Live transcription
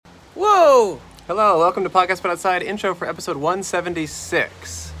Whoa! Hello, welcome to Podcast But Outside, intro for episode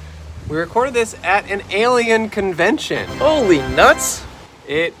 176. We recorded this at an alien convention. Holy nuts!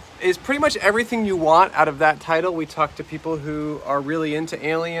 It is pretty much everything you want out of that title. We talked to people who are really into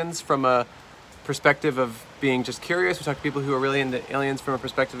aliens from a perspective of being just curious. We talked to people who are really into aliens from a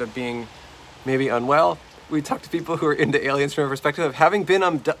perspective of being maybe unwell. We talked to people who are into aliens from a perspective of having been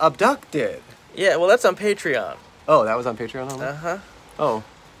abducted. Yeah, well, that's on Patreon. Oh, that was on Patreon only? Uh-huh. Oh,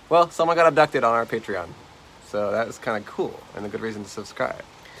 well, someone got abducted on our Patreon. So that was kind of cool and a good reason to subscribe.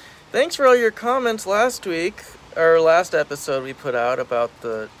 Thanks for all your comments last week, or last episode we put out about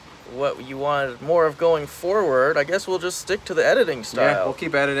what you wanted more of going forward. I guess we'll just stick to the editing style. Yeah, we'll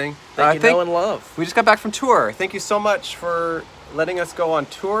keep editing. Thank you, know, and love. We just got back from tour. Thank you so much for letting us go on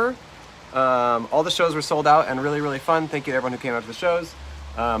tour. All the shows were sold out and really, really fun. Thank you to everyone who came out to the shows.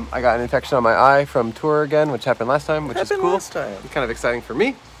 I got an infection on my eye from tour again, which happened last time, which is cool. Last time. It's kind of exciting for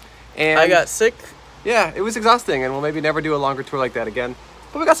me. And I got sick. Yeah, it was exhausting, and we'll maybe never do a longer tour like that again.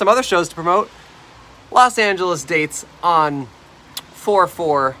 But we got some other shows to promote. Los Angeles dates on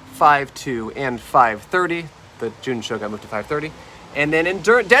 4/4, 5/2, and 5/30. The June show got moved to 5/30. And then in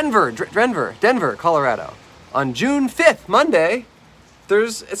Denver, Colorado, on June 5th, Monday,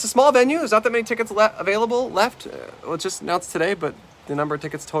 it's a small venue. There's not that many tickets available left. Well, it's just announced today, but the number of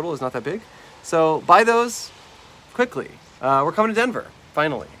tickets total is not that big. So buy those quickly. We're coming to Denver,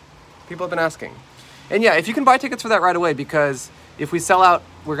 finally. People have been asking. And yeah, if you can buy tickets for that right away, because if we sell out,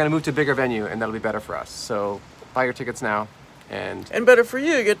 we're going to move to a bigger venue, and that'll be better for us. So buy your tickets now. And better for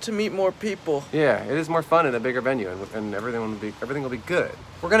you, get to meet more people. Yeah, it is more fun in a bigger venue, and everything will be good.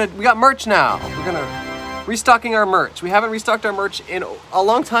 We got merch now. We're restocking our merch. We haven't restocked our merch in a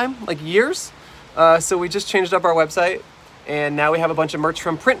long time, like years. So we just changed up our website, and now we have a bunch of merch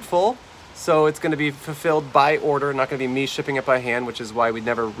from Printful. So it's going to be fulfilled by order, not going to be me shipping it by hand, which is why we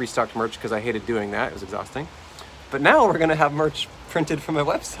never restocked merch, because I hated doing that. It was exhausting. But now we're going to have merch printed from a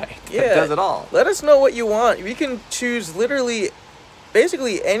website that does it all. Let us know what you want. You can choose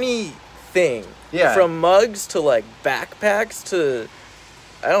basically anything. Yeah. From mugs to like backpacks to,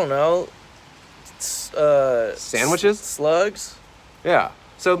 I don't know, sandwiches? Slugs. Yeah.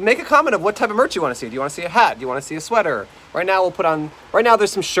 So make a comment of what type of merch you want to see. Do you want to see a hat? Do you want to see a sweater? Right now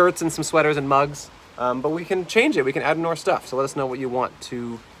there's some shirts and some sweaters and mugs, but we can change it. We can add more stuff. So let us know what you want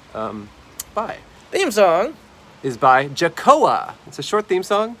to buy. Theme song is by Jacoa. It's a short theme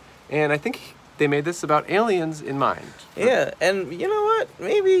song, and I think they made this about aliens in mind. Yeah, and you know what?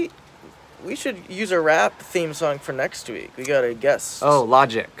 Maybe we should use a rap theme song for next week. We got a guest. Oh,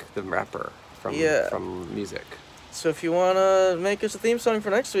 Logic, the rapper from music. So if you want to make us a theme song for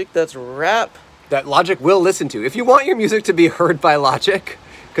next week, that's rap. That Logic will listen to. If you want your music to be heard by Logic,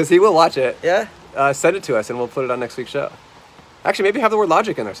 because he will watch it, send it to us and we'll put it on next week's show. Actually, maybe have the word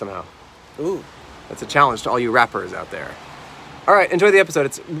Logic in there somehow. Ooh. That's a challenge to all you rappers out there. All right, enjoy the episode.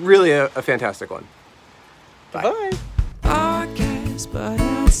 It's really a fantastic one. Bye. Bye. Podcast, but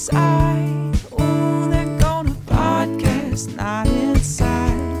outside. Oh, they're gonna podcast, not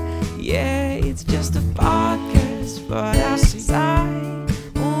inside. Yeah, it's just a podcast, but outside.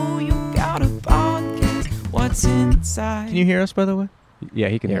 Oh, you got a podcast. What's inside? Can you hear us, by the way? Yeah,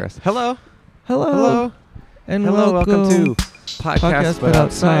 he can hear us. Hello. And Hello, welcome to Podcast But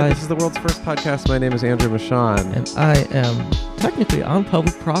Outside. This is the world's first podcast. My name is Andrew Michon. And I am technically on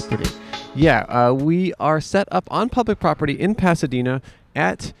public property. Yeah, we are set up on public property in Pasadena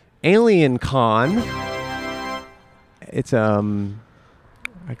at AlienCon. It's, I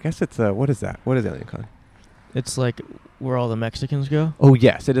guess it's what is that? What is AlienCon? It's like where all the Mexicans go? Oh,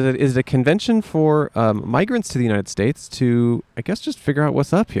 yes. It is a convention for migrants to the United States to, I guess, just figure out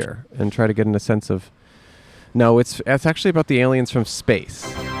what's up here and try to get in a sense of... No, it's actually about the aliens from space.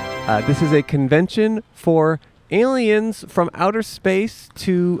 This is a convention for aliens from outer space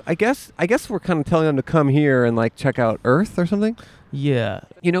to, I guess we're kind of telling them to come here and like check out Earth or something. Yeah.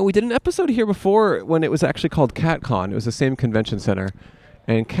 You know, we did an episode here before when it was actually called CatCon. It was the same convention center.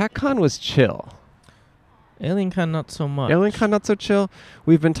 And CatCon was chill. AlienCon not so much. AlienCon not so chill.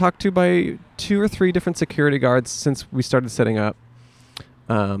 We've been talked to by 2 or 3 different security guards since we started setting up.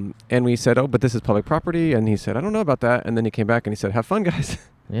 And we said, oh, but this is public property. And he said, I don't know about that. And then he came back and he said, have fun, guys.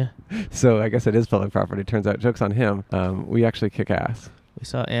 Yeah. So I guess it is public property. Turns out, joke's on him. We actually kick ass. We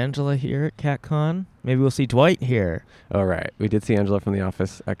saw Angela here at CatCon. Maybe we'll see Dwight here. All right. We did see Angela from the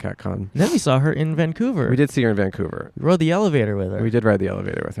office at CatCon. And then we saw her in Vancouver. We did see her in Vancouver. We rode the elevator with her. We did ride the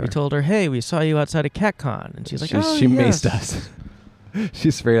elevator with her. We told her, hey, we saw you outside of CatCon. And she's like, she maced us.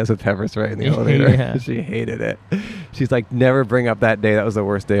 She sprayed us with pepper spray in the elevator. Yeah. She hated it. She's like, never bring up that day. That was the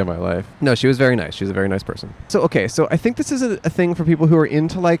worst day of my life. No, she was very nice. She's a very nice person. So I think this is a thing for people who are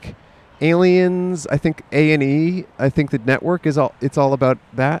into like Aliens, I think A&E, I think the network is it's all about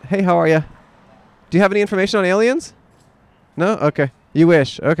that. Hey, how are you? Do you have any information on aliens? No? Okay. You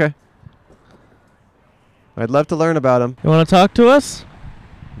wish. Okay. I'd love to learn about them. You want to talk to us?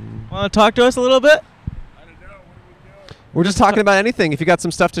 Want to talk to us a little bit? We're just talking about anything. If you got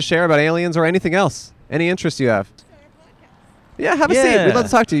some stuff to share about aliens or anything else, any interest you have. Yeah, have a seat. We'd love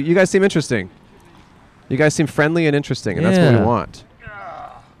to talk to you. You guys seem interesting. You guys seem friendly and interesting, and that's what we want.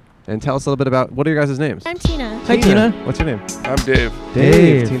 And tell us a little bit about, what are your guys' names? I'm Tina. Hi, Tina. What's your name? I'm Dave.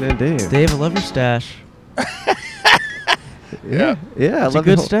 Dave. Tina and Dave. Dave, I love your stash. Yeah, I It's love a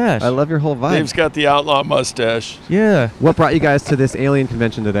good your stash. I love your whole vibe. Dave's got the outlaw mustache. Yeah. What brought you guys to this alien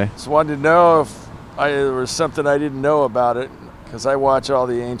convention today? Just wanted to know if there was something I didn't know about it, because I watch all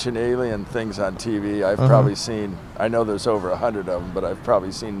the ancient alien things on TV. I've probably seen, I know there's over 100 of them, but I've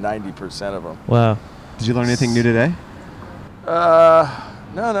probably seen 90% of them. Wow. Did you learn anything new today?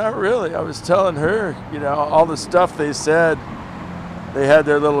 No, not really. I was telling her, all the stuff they said. They had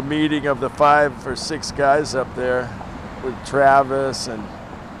their little meeting of the 5 or 6 guys up there with Travis and,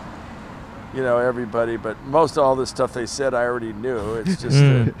 everybody. But most all the stuff they said I already knew. It's just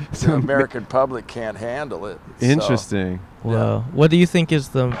the American public can't handle it. Interesting. Wow. What do you think is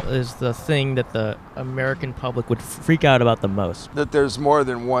the thing that the American public would freak out about the most? That there's more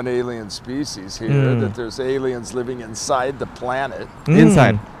than one alien species here. That there's aliens living inside the planet.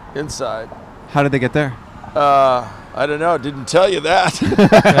 Inside. How did they get there? I don't know. Didn't tell you that.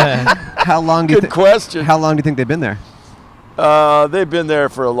 How long do you Good question. How long do you think they've been there? They've been there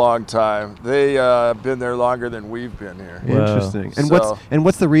for a long time. They been there longer than we've been here. Wow. Interesting. And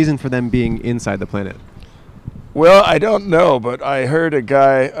what's the reason for them being inside the planet? Well, I don't know, but I heard a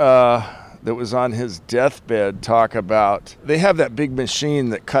guy that was on his deathbed talk about, they have that big machine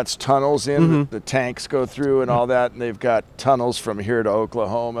that cuts tunnels in, that the tanks go through and all that, and they've got tunnels from here to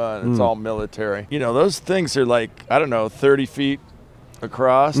Oklahoma, and it's all military. Those things are like, 30 feet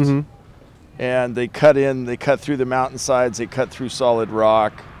across, and they cut through the mountainsides, they cut through solid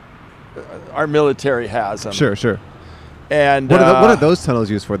rock. Our military has them. Sure. And what are those tunnels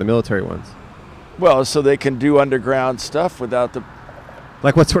used for, the military ones? Well, so they can do underground stuff without the...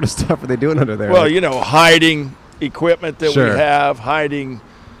 Like what sort of stuff are they doing under there? Well, hiding equipment that Sure. we have, hiding,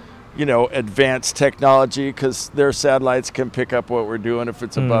 advanced technology, because their satellites can pick up what we're doing if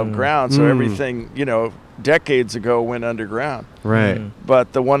it's above ground. So everything, decades ago went underground. Right.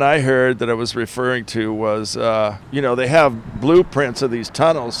 But the one I heard that I was referring to was, they have blueprints of these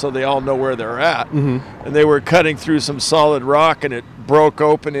tunnels, so they all know where they're at. And they were cutting through some solid rock, and it broke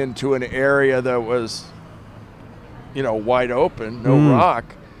open into an area that was, wide open, no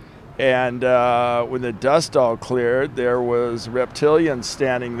rock. And when the dust all cleared, there was reptilians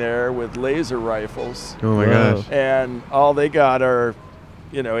standing there with laser rifles. Oh my gosh. And all they got are,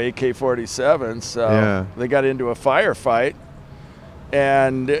 AK-47s. So they got into a firefight.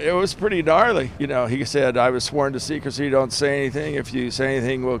 And it was pretty gnarly. He said, I was sworn to secrecy, don't say anything. If you say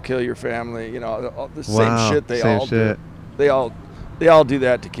anything, we'll kill your family. The same shit they all do. They all do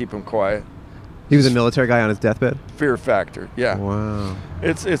that to keep them quiet. He was a military guy on his deathbed? Fear factor, yeah. Wow.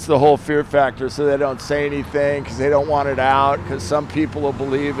 It's the whole fear factor, so they don't say anything because they don't want it out, because some people will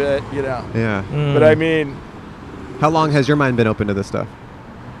believe it, Yeah. But I mean... How long has your mind been open to this stuff?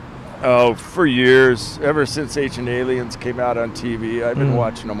 Oh, for years. Ever since Ancient Aliens came out on TV, I've been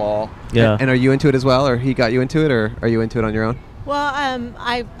watching them all. Yeah. And are you into it as well, or he got you into it, or are you into it on your own? Well,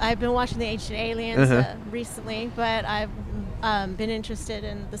 I've been watching the Ancient Aliens recently, but I've been interested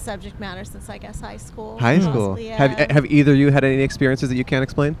in the subject matter since, I guess, high school. High school. Mostly, yeah. Have either of you had any experiences that you can't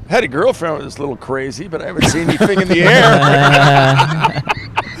explain? Had a girlfriend that was a little crazy, but I haven't seen anything in the air.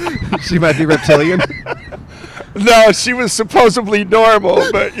 She might be reptilian. No, she was supposedly normal,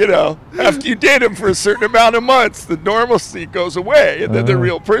 but, after you date him for a certain amount of months, the normalcy goes away, and then the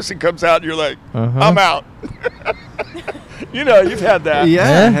real person comes out, and you're like, I'm out. You've had that.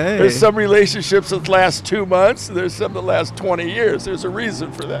 Yeah. Hey. There's some relationships that last 2 months, and there's some that last 20 years. There's a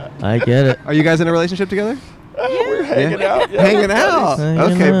reason for that. I get it. Are you guys in a relationship together? We're hanging out. Yeah, Hanging out. Hanging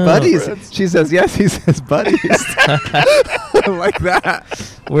Okay, out. buddies. Friends. She says yes, he says buddies. I like that.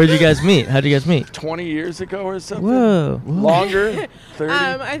 Where'd you guys meet? How'd you guys meet? 20 years ago or something. Whoa. Longer? 30?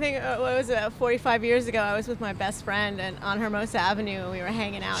 I think what was it, about 45 years ago, I was with my best friend, and on Hermosa Avenue, we were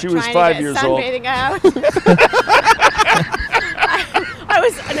hanging out. She was trying 5 to get years old. sunbathing out. I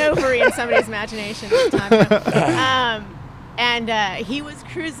was an ovary in somebody's imagination at the time. And he was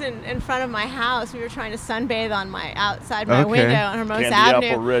cruising in front of my house. We were trying to sunbathe on outside my Okay. window on Hermosa Candy Avenue.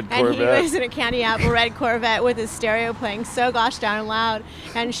 apple red and Corvette. he was in a candy apple red Corvette with his stereo playing so gosh darn loud.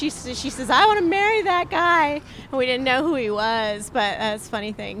 And she says, I want to marry that guy. And we didn't know who he was, but that's a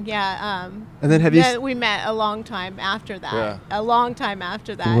funny thing. Yeah. And then have you? We met a long time after that. Yeah. A long time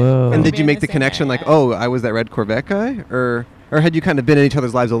after that. Whoa. And We'll did be you in make the same connection like, area. oh, I was that red Corvette guy, or had you kind of been in each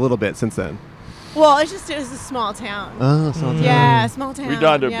other's lives a little bit since then? Well, it was a small town. Oh, small town. Yeah, small town.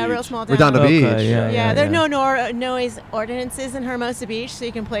 Redondo yeah, real Beach. small town. Redondo Okay, Beach. Yeah, there are no noise ordinances in Hermosa Beach, so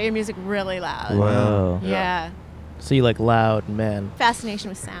you can play your music really loud. Whoa. Yeah. So you like loud men. Fascination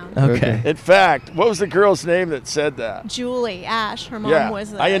with sound. Okay. In fact, what was the girl's name that said that? Julie Ash, her mom Yeah, was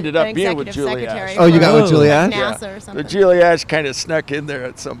the I ended up the being with executive Julie secretary Ash. Oh, you got for, with Julie like, Ash? NASA or The something. Julie Ash kind of snuck in there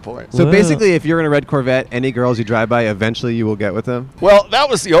at some point. So Whoa. basically, if you're in a red Corvette, any girls you drive by, eventually you will get with them. Well, that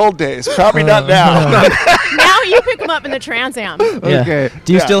was the old days. Probably not now. Now you pick them up in the Trans Am. Yeah. Okay.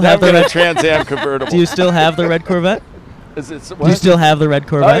 Do you Yeah, still now have the I've got a red? Trans Am convertible? Do you still have the red Corvette? Is it, Do you still have the red Oh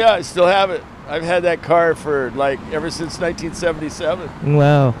Corvette? yeah, I still have it. I've had that car for like ever since 1977.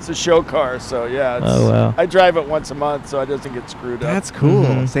 Wow. It's a show car, so yeah. It's, Oh, wow. I drive it once a month, so it doesn't get screwed up. That's cool.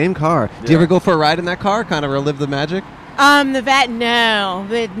 Mhm. Same car. Do you Yeah. ever go for a ride in that car? Kind of relive the magic? The vet, no.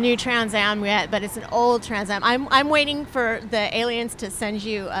 The new Trans Am yet, but it's an old Trans Am. I'm waiting for the aliens to send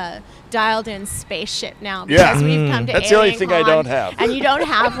you a dialed-in spaceship now. Yeah. Because we've come to That's the only AlienCon, thing I don't have. And you don't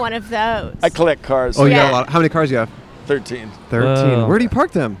have one of those. I collect cars. Oh, you got Yeah. a lot. How many cars do you have? 13. 13. Whoa. Where do you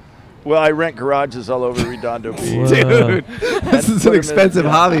park them? Well, I rent garages all over Redondo Beach. Whoa. Dude, this is put 'em an in- expensive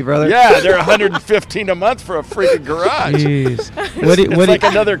yeah. hobby, brother. Yeah, they're 115 a month for a freaking garage. Jeez. What do you, It's what do like you,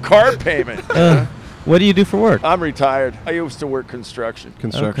 another car payment. what do you do for work? I'm retired. I used to work construction.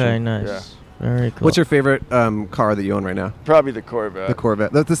 Construction. Okay, nice. Yeah. Very cool. What's your favorite car that you own right now? Probably the Corvette. The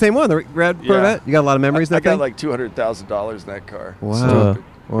Corvette. That's the same one, the red Yeah. Corvette? You got a lot of memories in I that got thing? like $200,000 in that car. Wow. Stupid.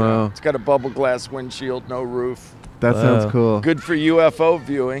 Wow. It's got a bubble glass windshield, no roof. That Wow. sounds cool. Good for UFO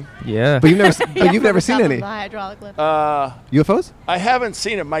viewing. Yeah. But you've never, Yeah, but you've from never the seen top of any the hydraulic lift. UFOs? I haven't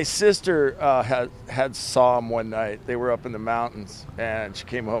seen it. My sister had saw them one night. They were up in the mountains, and she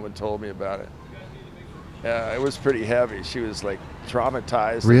came home and told me about it. It was pretty heavy. She was like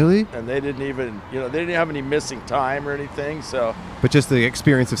traumatized. Really? And they didn't even, they didn't have any missing time or anything. So, But just the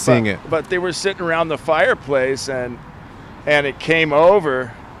experience of seeing it. But they were sitting around the fireplace, and it came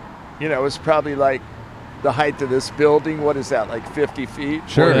over. It was probably like the height of this building. What is that? Like 50 feet?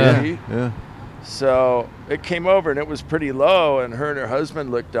 Sure. 40 Yeah. feet? Yeah. So it came over and it was pretty low, and her and her husband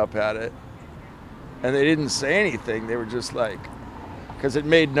looked up at it, and they didn't say anything. They were just like, because it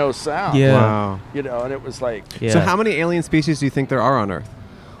made no sound. Yeah. Wow. And it was like, Yeah. So how many alien species do you think there are on Earth?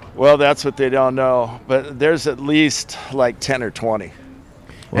 well, that's what they don't know. But there's at least like 10 or 20.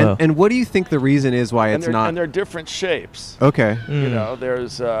 Whoa. And what do you think the reason is why it's not? And they're different shapes. Okay. Mm.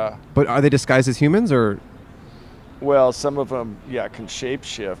 There's, But are they disguised as humans or? well, some of them, can shape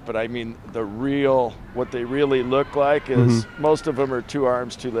shift. But I mean, what they really look like is most of them are 2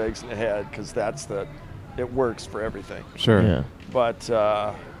 arms, 2 legs, and a head, because it works for everything. Sure. Yeah. But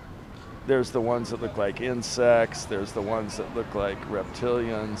there's the ones that look like insects. There's the ones that look like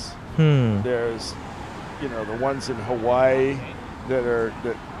reptilians. Hmm. There's, the ones in Hawaii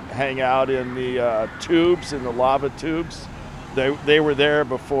that hang out in the tubes, in the lava tubes. They were there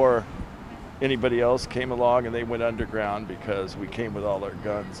before anybody else came along, and they went underground because we came with all our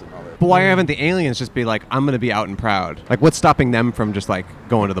guns and all that. But why haven't the aliens just be like, I'm going to be out and proud? Like, what's stopping them from just like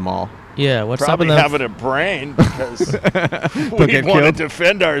going to the mall? Yeah. What's Probably stopping them? having a brain because Don't we get want to killed?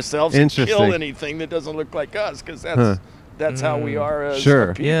 defend ourselves and kill Interesting. anything that doesn't look like us, because Huh. that's how we are as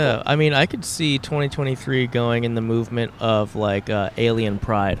Sure. a people. Yeah. I mean, I could see 2023 going in the movement of like alien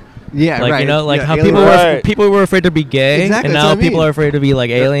pride. Yeah, Like right. like how alien people pride. Right. people were afraid to be gay, Exactly, and that's now what I people mean. are afraid to be like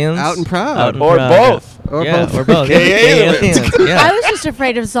aliens, out and proud. Out and Or proud, both. Or yeah, both. or both. Gay Yeah, aliens. I Yeah. was just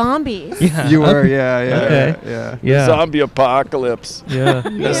afraid of zombies. Yeah. You were, yeah, Okay. yeah. Yeah. Zombie apocalypse. Yeah.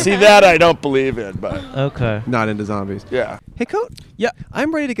 Now, see, that I don't believe in, but Okay. Not into zombies. yeah. Hey, Coat. Yeah.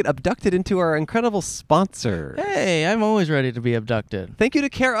 I'm ready to get abducted into our incredible sponsor. Hey, I'm always ready to be abducted. Thank you to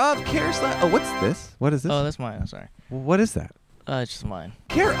Care of Oh, what's this? What is this? Oh, that's mine. I'm sorry. What is that? It's just mine.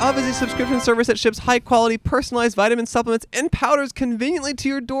 Care of is a subscription service that ships high-quality, personalized vitamin supplements and powders conveniently to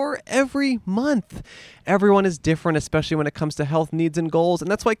your door every month. Everyone is different, especially when it comes to health needs and goals,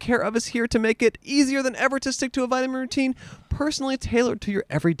 and that's why Care of is here to make it easier than ever to stick to a vitamin routine personally tailored to your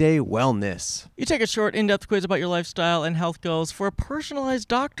everyday wellness. You take a short, in-depth quiz about your lifestyle and health goals for a personalized,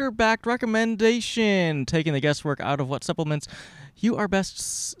 doctor-backed recommendation, taking the guesswork out of what supplements are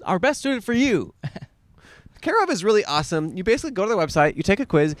best suited for you. Care of is really awesome. You basically go to their website, you take a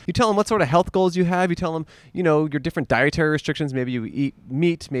quiz, you tell them what sort of health goals you have, you tell them, your different dietary restrictions. Maybe you eat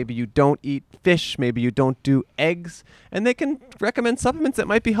meat, maybe you don't eat fish, maybe you don't do eggs, and they can recommend supplements that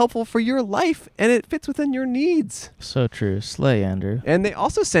might be helpful for your life, and it fits within your needs. So true. Slay, Andrew. And they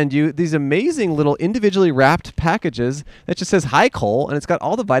also send you these amazing little individually wrapped packages that just says, "Hi, Cole," and it's got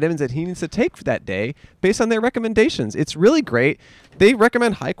all the vitamins that he needs to take for that day based on their recommendations. It's really great. They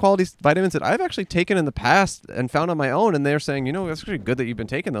recommend high-quality vitamins that I've actually taken in the past and found on my own, and they're saying, it's actually good that you've been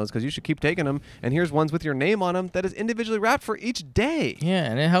taking those because you should keep taking them, and here's ones with your name on them that is individually wrapped for each day. Yeah,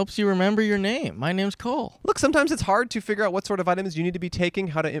 and it helps you remember your name. My name's Cole. Look, sometimes it's hard to figure out what sort of vitamins you need to be taking,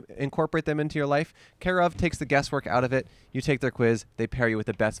 how to incorporate them into your life. Care of takes the guesswork out of it. You take their quiz. They pair you with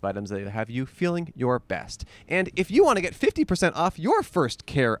the best vitamins that have you feeling your best. And if you want to get 50% off your first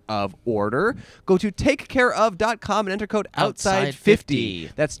Care of order, go to takecareof.com and enter code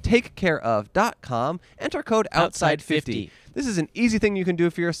OUTSIDE50. That's takecareof.com. Enter code OUTSIDE50. This is an easy thing you can do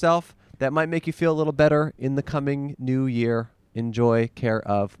for yourself that might make you feel a little better in the coming new year. Enjoy Care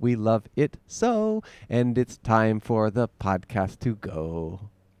of. We love it so. And it's time for the podcast to go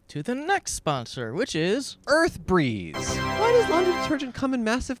to the next sponsor, which is Earth Breeze. Why does laundry detergent come in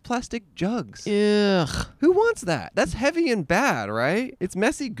massive plastic jugs? Ugh. Who wants that? That's heavy and bad, right? It's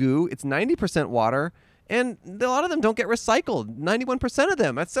messy goo. It's 90% water. And a lot of them don't get recycled. 91% of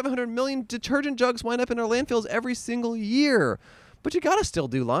them. That's 700 million detergent jugs wind up in our landfills every single year. But you gotta still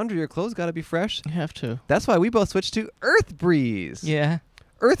do laundry. Your clothes gotta be fresh. You have to. That's why we both switched to Earth Breeze. Yeah.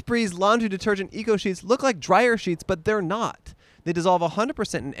 Earth Breeze laundry detergent eco sheets look like dryer sheets, but they're not. They dissolve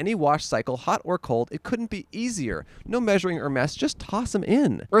 100% in any wash cycle, hot or cold. It couldn't be easier. No measuring or mess, just toss them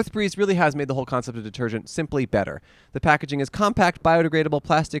in. Earth Breeze really has made the whole concept of detergent simply better. The packaging is compact, biodegradable,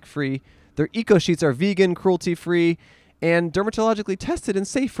 plastic-free. Their eco sheets are vegan, cruelty-free, and dermatologically tested and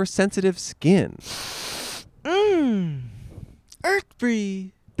safe for sensitive skin. Earth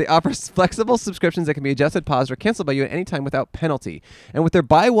Breeze. They offer flexible subscriptions that can be adjusted, paused, or canceled by you at any time without penalty. And with their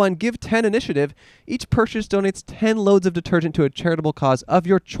Buy One, Give 10 initiative, each purchase donates 10 loads of detergent to a charitable cause of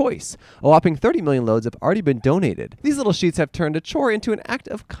your choice. A whopping 30 million loads have already been donated. These little sheets have turned a chore into an act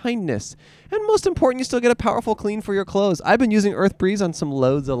of kindness. And most important, you still get a powerful clean for your clothes. I've been using Earth Breeze on some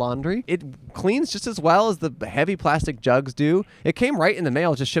loads of laundry. It cleans just as well as the heavy plastic jugs do. It came right in the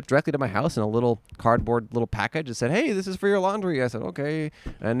mail, just shipped directly to my house in a little cardboard little package. It said, "Hey, this is for your laundry." I said, "Okay."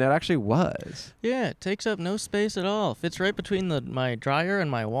 And it actually was. Yeah, it takes up no space at all. Fits right between my dryer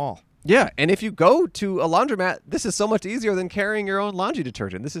and my wall. Yeah, and if you go to a laundromat, this is so much easier than carrying your own laundry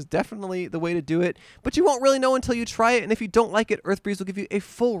detergent. This is definitely the way to do it, but you won't really know until you try it, and if you don't like it, Earth Breeze will give you a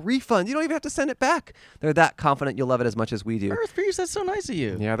full refund. You don't even have to send it back. They're that confident you'll love it as much as we do. Earth Breeze, that's so nice of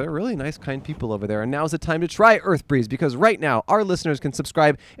you. Yeah, they're really nice, kind people over there, and now's the time to try Earth Breeze, because right now, our listeners can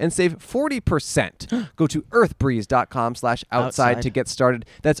subscribe and save 40%. Go to earthbreeze.com/outside to get started.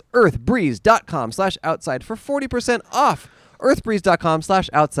 That's earthbreeze.com/outside for 40% off.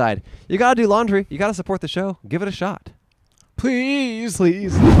 earthbreeze.com/outside. You gotta do laundry. You gotta support the show. Give it a shot. Please.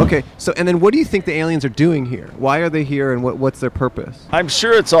 Okay, so and then what do you think the aliens are doing here? Why are they here, and what's their purpose? I'm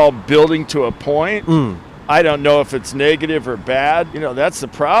sure it's all building to a point. I don't know if it's negative or bad. That's the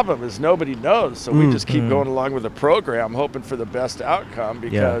problem, is nobody knows. So we just keep going along with the program, hoping for the best outcome,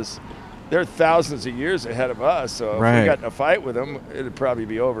 because they're thousands of years ahead of us. So if we got in a fight with them, it'd probably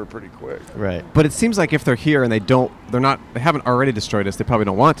be over pretty quick. Right. But it seems like if they're here and they haven't already destroyed us, they probably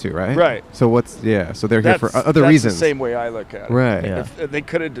don't want to, right? Right. So so they're here for other reasons. That's the same way I look at it. Right. Yeah. If they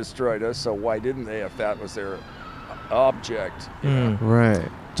could have destroyed us, so why didn't they, if that was their object? Right.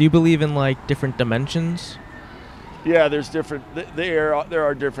 Do you believe in different dimensions? Yeah, there's different. There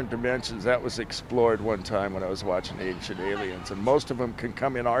are different dimensions. That was explored one time when I was watching Ancient Aliens, and most of them can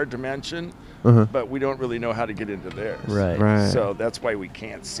come in our dimension, but we don't really know how to get into theirs. Right. So that's why we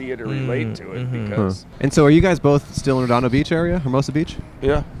can't see it or relate to it, because. And so, are you guys both still in Redondo Beach area, Hermosa Beach?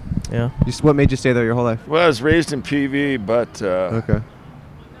 Yeah. Yeah. What made you stay there your whole life? Well, I was raised in PV, but. Okay.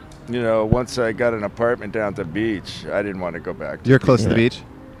 Once I got an apartment down at the beach, I didn't want to go back. You're close to the beach.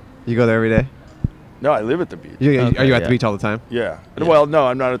 You go there every day. No, I live at the beach. Are you at the beach all the time? Yeah. Well, no,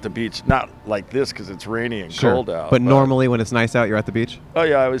 I'm not at the beach. Not like this, because it's rainy and cold out. But normally when it's nice out, you're at the beach? Oh,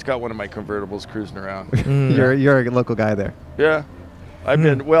 yeah. I always got one of my convertibles cruising around. You're a local guy there. Yeah. I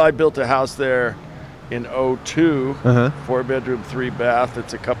built a house there in 2002. 4-bedroom, 3-bath.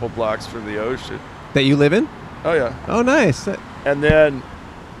 It's a couple blocks from the ocean. That you live in? Oh, yeah. Oh, nice. And then,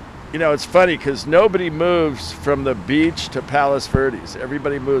 it's funny because nobody moves from the beach to Palos Verdes.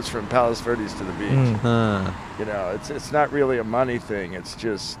 Everybody moves from Palos Verdes to the beach. It's not really a money thing. It's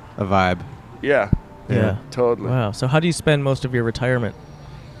just a vibe. Yeah. Yeah. Totally. Wow. So how do you spend most of your retirement?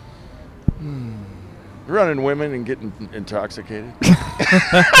 Running women and getting intoxicated.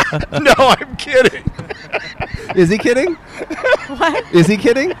 No, I'm kidding. Is he kidding? What? Is he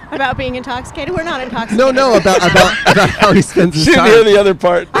kidding? About being intoxicated? We're not intoxicated. No, about how he spends his She didn't time. hear the other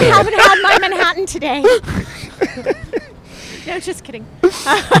part. I haven't had my Manhattan today. No, just kidding.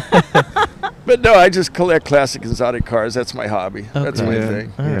 But no, I just collect classic exotic cars. That's my hobby. That's my Yeah.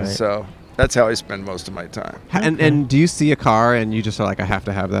 thing. All right. So that's how I spend most of my time. And do you see a car and you just are like, I have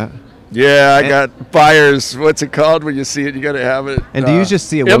to have that? Yeah, I got buyers. What's it called when you see it? You got to have it. And do you just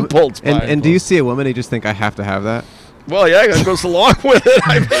see a woman? Impulse buy. And do you see a woman and you just think, I have to have that? Well, yeah, it goes along with it.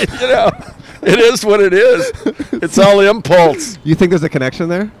 I mean, it is what it is. It's all impulse. You think there's a connection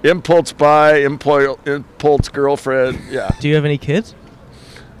there? Impulse buy, impulse girlfriend. Yeah. Do you have any kids?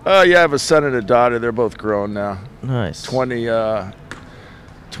 Yeah, I have a son and a daughter. They're both grown now. Nice.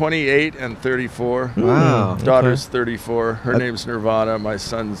 28 and 34. Wow. Daughter's 34. Her name's Nirvana. My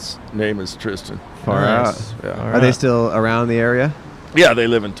son's name is Tristan. Far Nice. out. Yeah. All Are they right. still around the area? Yeah, they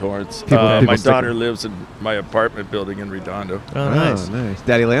live in Torrance. People My stick- daughter lives in my apartment building in Redondo. Oh, nice. Oh, nice.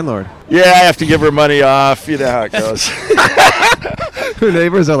 Daddy landlord. Yeah, I have to give her money off. You know how it goes. Her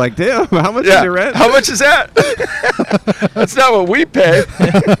neighbors are like, damn, how much is Yeah. your rent? How much is that? That's not what we pay.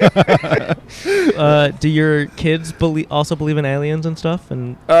 Do your kids also believe in aliens and stuff?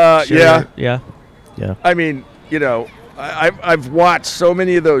 And Yeah. yeah. I mean, you know, I've watched so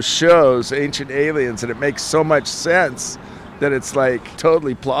many of those shows, Ancient Aliens, and it makes so much sense that it's like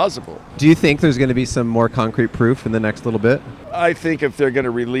totally plausible. Do you think there's going to be some more concrete proof in the next little bit? I think if they're going to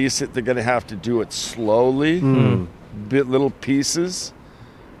release it, they're going to have to do it slowly, little pieces,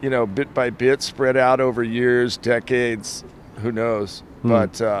 you know, bit by bit, spread out over years, decades, who knows.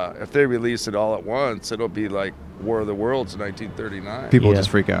 But if they release it all at once, it'll be like War of the Worlds in 1939. People Yeah. just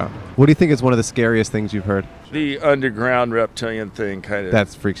freak out. What do you think is one of the scariest things you've heard The underground reptilian thing kind of that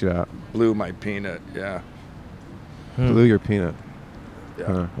freaks you out? blew my peanut, yeah. Blew your peanut. Yeah.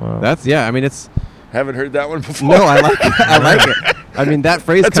 Huh. Wow. That's, yeah, I mean, it's, Haven't heard that one before. no, I like it. I like it. I mean, that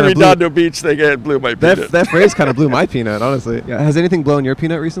phrase That's a kind of blew, Redondo Beach thing. It blew my peanut. that phrase kind of blew my peanut, honestly. Yeah. Has anything blown your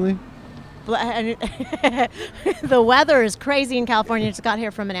peanut recently? The weather is crazy in California. Just got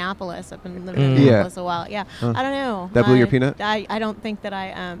here from Annapolis. I've been living in Yeah. Annapolis a while. Yeah, I don't know. That blew your peanut? I don't think that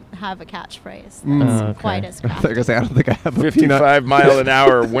I have a catchphrase Mm. that's Okay. quite as I was crafty. gonna say, I don't think I have a peanut. 55 mile an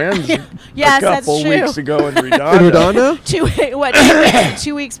hour winds Yes, a couple that's true. weeks ago in In Redondo. Redondo?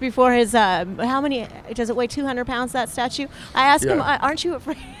 2 weeks before his how many does it weigh 200 pounds, that statue? I asked him, Yeah. aren't you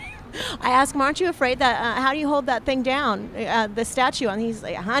afraid? I asked him, aren't you afraid that how do you hold that thing down, the statue? And he's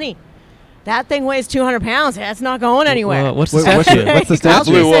like, honey, that thing weighs 200 pounds. That's not going anywhere. Well, what's the What's statue? the- what's the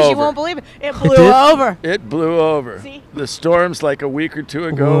Kelsey statue? Blew says you over. won't believe it. It blew did? over. It blew over. See? The storms like a week or two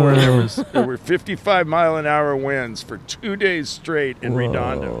ago where Whoa. there were 55 mile an hour winds for 2 days straight in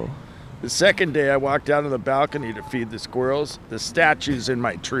Redondo. Whoa. The second day I walked down to the balcony to feed the squirrels. The statue's in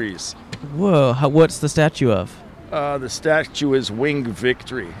my trees. Whoa. What's the statue of? The statue is Winged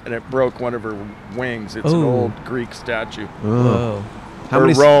Victory, and it broke one of her wings. It's an Oh. old Greek statue. Whoa. How or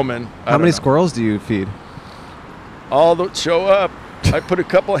many, Roman. I how don't many know. squirrels do you feed? All that show up. I put a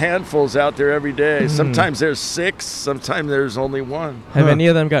couple handfuls out there every day. Sometimes there's 6, sometimes there's only 1. Have Huh. any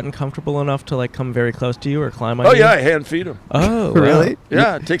of them gotten comfortable enough to like come very close to you or climb on Oh, you? yeah, I hand feed them. Oh, wow. Really?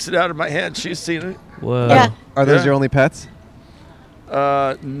 Yeah, it takes it out of my hand. She's seen it. Whoa. Yeah. Are those Yeah. your only pets?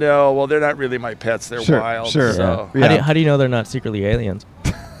 No, well, they're not really my pets. They're Sure, wild. sure. So. Yeah. How do you know they're not secretly aliens?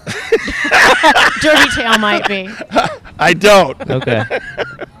 Dirty Tail might be. I don't. Okay.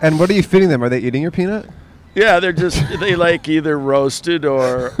 And what are you feeding them? Are they eating your peanut? Yeah, they like either roasted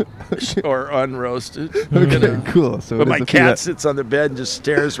or unroasted. you Okay, know. cool. So But it is my a cat peanut. sits on the bed and just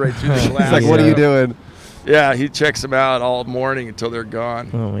stares right through the glass. It's like, what are you doing? Yeah, he checks them out all morning until they're gone.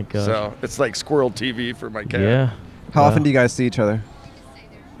 Oh my gosh. So it's like squirrel TV for my cat. Yeah. How Wow. often do you guys see each other?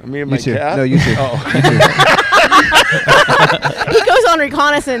 Me and You my two. cat? No, you two. Oh, He goes on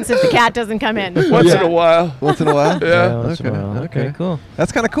reconnaissance if the cat doesn't come in. once Yeah. in a while. Once in a while? Yeah. once in a Okay, while. Okay. okay. Cool.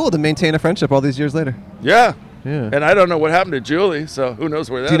 That's kind of cool to maintain a friendship all these years later. Yeah. Yeah. And I don't know what happened to Julie, so who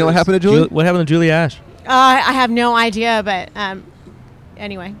knows where that is. Do you know what happened to Julie? What happened to Julie Ash? I have no idea, but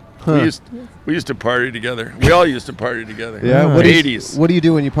anyway. Huh. We used to party together. We all used to party together. Yeah. Nice. What do you- 80s. What do you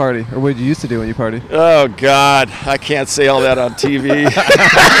do when you party? Or what did you used to do when you party? Oh, God. I can't say all that on TV.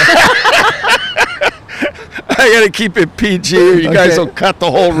 I got to keep it PG or you guys Okay. will cut the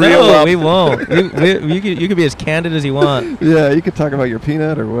whole reel No, up. we won't. You could be as candid as you want. Yeah, you could talk about your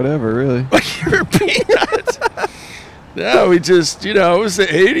peanut or whatever, really. Your peanut. No, we just, it was the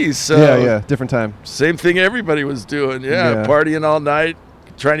 80s. So Yeah, yeah. Different time. Same thing everybody was doing. Yeah, Yeah. partying all night,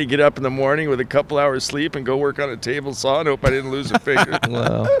 trying to get up in the morning with a couple hours sleep and go work on a table saw and hope I didn't lose a finger.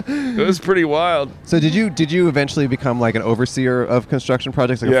 Wow. It was pretty wild. So did you eventually become like an overseer of construction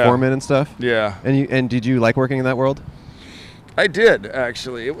projects, like a foreman and stuff? Yeah. And did you like working in that world? I did,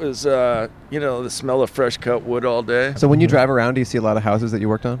 actually. It was, the smell of fresh cut wood all day. So when you drive around, do you see a lot of houses that you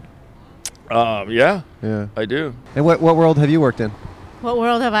worked on? Yeah, Yeah. I do. And what world have you worked in? What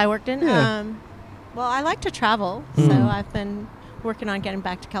world have I worked in? Yeah. Well, I like to travel, so I've been working on getting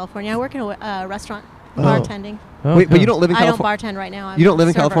back to California. I work in a restaurant, bartending. Wait, but you don't live in I don't California? bartend right now. I'm You don't live a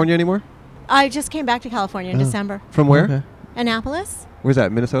in server. California anymore? I just came back to California in December. From where? Okay. Annapolis, Where's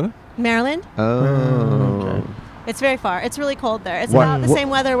that? Minnesota? Maryland. Oh. Okay. It's very far. It's really cold there. It's What- about the what- same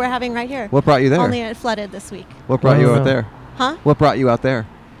weather we're having right here. What brought you there? Only it flooded this week. What brought you Oh. out there? Huh? What brought you out there?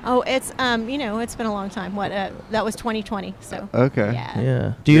 Oh, it's it's been a long time. That was 2020. So Okay. yeah,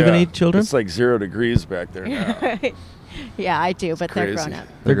 Yeah. Do you have any children? It's like 0 degrees back there now. yeah, I do, but they're crazy. grown up.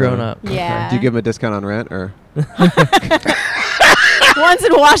 They're grown up. Yeah. Do you give them a discount on rent or? One's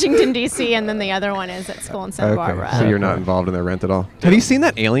in Washington D.C. and then the other one is at school in Santa Barbara. So you're not involved in their rent at all. Have you seen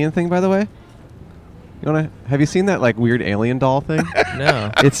that alien thing, by the way? Have you seen that like weird alien doll thing?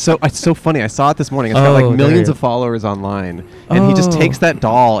 No. It's so funny. I saw it this morning. It's Oh, got there like millions you of followers online, and he just Oh. takes that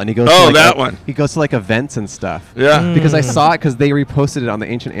doll and he goes. Oh, to, like, that one. He goes to like events and stuff. Yeah. Because I saw it because they reposted it on the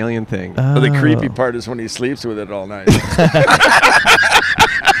Ancient Alien thing. But the creepy Oh. part is when he sleeps with it all night.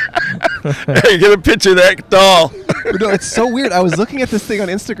 You get a picture of that doll. No, it's so weird. I was looking at this thing on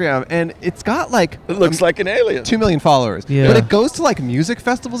Instagram, and it's got like It looks like an alien. 2 million followers. Yeah. But it goes to like music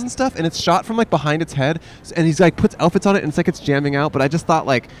festivals and stuff, and it's shot from like behind its head, and he's like puts outfits on it, and it's like it's jamming out. But I just thought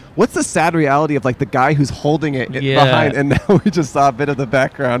like, what's the sad reality of like the guy who's holding it Yeah. behind, and now we just saw a bit of the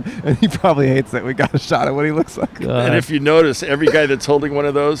background, and he probably hates that we got a shot of what he looks like. God. And if you notice, every guy that's holding one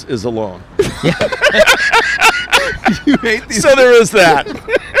of those is alone. You hate these. So there is that.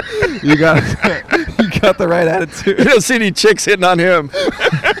 you got the right You attitude. don't see any chicks hitting on him.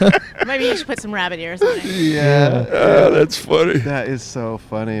 Maybe you should put some rabbit ears on it. Yeah. Oh, that's funny. That is so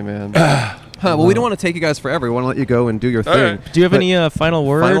funny, man. Well, we don't want to take you guys forever. We want to let you go and do your All thing. right. Do you have But any final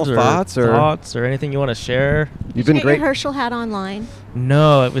words final or thoughts or- anything you want to share? You've Did been you get great. your Herschel hat online?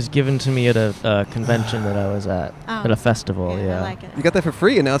 No, it was given to me at a convention that I was at Oh. a festival. Yeah, I like it. You got that for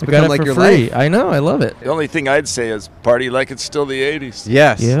free, and now it's I become got it like for your free. life. I know, I love it. The only thing I'd say is party like it's still the 80s.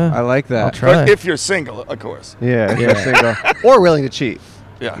 Yes. Yeah. I like that. I'll try. But if you're single, of course. Yeah, if you're Yeah. single or willing to cheat.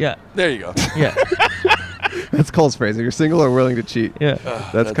 Yeah. Yeah. There you go. Yeah, That's Cole's phrase. If you're single or willing to cheat. yeah.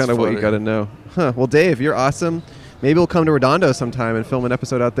 That's kind of what you funny. got to know. Huh. Well, Dave, you're awesome. Maybe we'll come to Redondo sometime and film an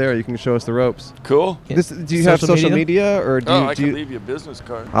episode out there. You can show us the ropes. Cool. Yeah. Do you have Social social media? media, or do Oh, you? I do can you leave you a business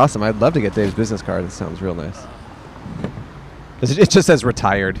card. Awesome. I'd love to get Dave's business card. It sounds real nice. It just says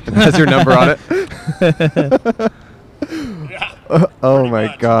retired. It has your number on it. Oh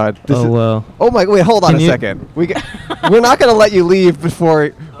my God. This is- Well. Oh my! Wait, hold on Can a you- second. We're not going to let you leave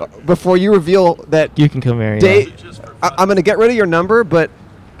before you reveal that You can come here. Dave. I'm going to get rid of your number, but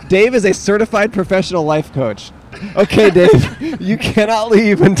Dave is a certified professional life coach. Okay, Dave, you cannot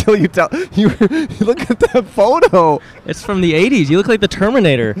leave until you tell. You look at that photo. Yeah. It's from the 80s. You look like the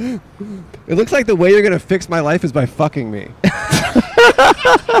Terminator. It looks like the way you're going to fix my life is by fucking me.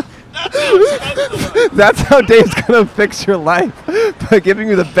 That's how Dave's going to fix your life, by giving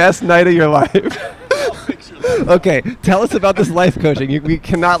you the best night of your life. Okay, tell us about this life coaching. We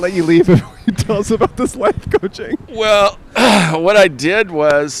cannot let you leave before you tell us about this life coaching. Well, what I did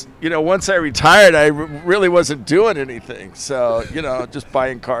was, once I retired, I really wasn't doing anything. So, just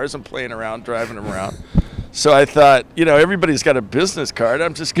buying cars and playing around, driving them around. So I thought, everybody's got a business card.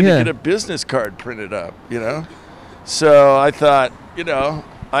 I'm just going to get a business card printed up, So I thought,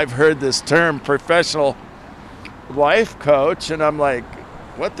 I've heard this term, professional life coach, and I'm like,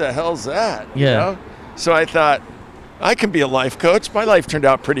 what the hell's that? Yeah. So I thought, I can be a life coach. My life turned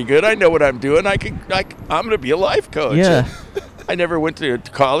out pretty good. I know what I'm doing. I'm going to be a life coach. Yeah. I never went to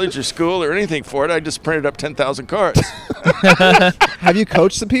college or school or anything for it. I just printed up 10,000 cards. Have you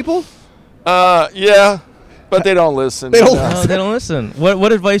coached some people? Yeah, but they don't listen. They don't Oh, they don't listen.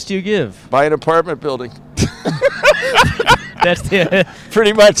 What advice do you give? Buy an apartment building. That's the.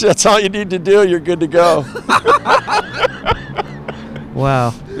 Pretty much that's all you need to do. You're good to go.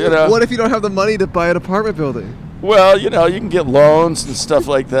 Wow. What if you don't have the money to buy an apartment building? Well, you can get loans and stuff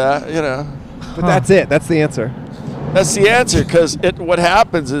like that, But that's it. That's the answer. That's the answer, because what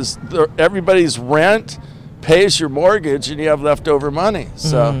happens is everybody's rent pays your mortgage and you have leftover money.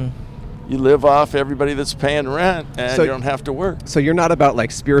 So you live off everybody that's paying rent and So- you don't have to work. So you're not about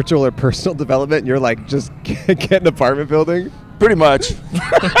like spiritual or personal development. You're like just get an apartment building. Pretty much.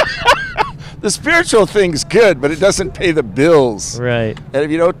 the spiritual thing's good, but it doesn't pay the bills. Right. And if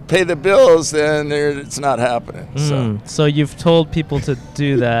you don't pay the bills, then it's not happening. So you've told people to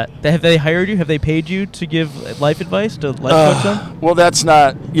do that. Have they hired you? Have they paid you to give life advice, to life coach them? Well, that's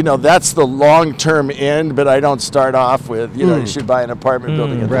not, that's the long-term end, but I don't start off with, you should buy an apartment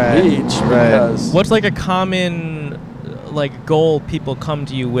building at the beach. Because What's like a common goal people come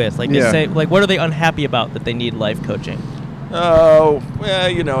to you with? Like they say, what are they unhappy about that they need life coaching? Oh,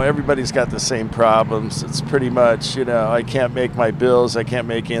 well, everybody's got the same problems. It's pretty much, I can't make my bills. I can't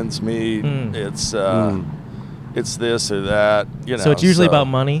make ends meet. It's this or that, So it's usually about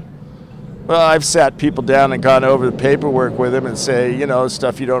money? Well, I've sat people down and gone over the paperwork with them and say,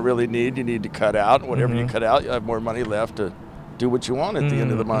 stuff you don't really need, you need to cut out. And whatever you cut out, you have more money left to do what you want at the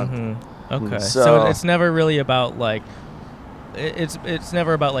end of the month. Okay. So it's never really about it's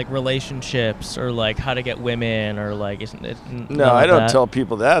never about relationships or how to get women or No, I don't tell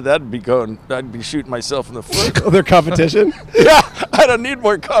people that. I'd be shooting myself in the foot. Their competition? Yeah, I don't need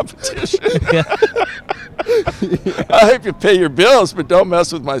more competition. I hope you pay your bills, but don't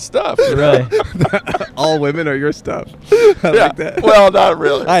mess with my stuff. Right. All women are your stuff. I like that. Well, not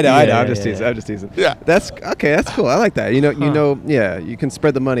really. I know. I'm just teasing. Yeah. That's okay. That's cool. I like that. You can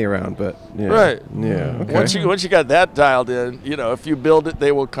spread the money around, but right. Yeah. Okay. Once you got that dialed in, if you build it,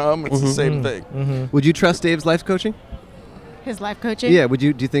 they will come. It's the same thing. Would you trust Dave's life coaching? His life coaching? Yeah. Do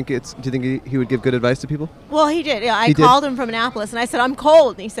you think he would give good advice to people? Well, he did. Yeah, I called him from Annapolis, and I said, I'm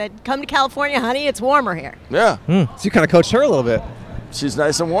cold. And he said, come to California, honey. It's warmer here. Yeah. So you kind of coached her a little bit. She's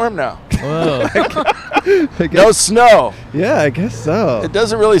nice and warm now. Whoa. No snow. Yeah, I guess so. It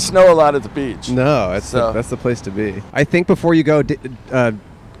doesn't really snow a lot at the beach. No, that's the place to be. I think before you go,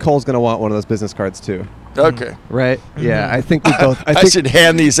 Cole's going to want one of those business cards too. Okay. Right? Yeah, I think we both. I think should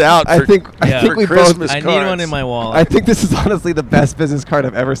hand these out. I think we Christmas I cards. need one in my wallet. I think this is honestly the best business card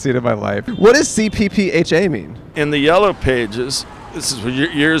I've ever seen in my life. What does CPPHA mean? In the yellow pages, this is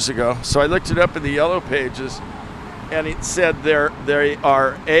years ago, so I looked it up in the yellow pages, and it said they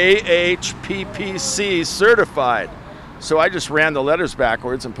are AHPPC certified. So I just ran the letters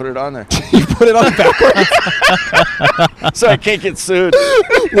backwards and put it on there. You put it on backwards? So I can't get sued.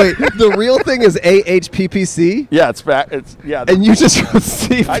 Wait, the real thing is AHPPC? Yeah, it's back. And you just wrote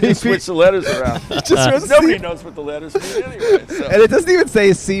CPP. I just switched the letters around. Nobody knows what the letters mean anyway. So. And it doesn't even say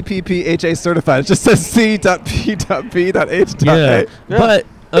CPPHA certified. It just says C.P.P.H.A. Yeah. But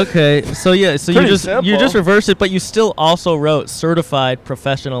okay, so you just reversed it, but you still also wrote certified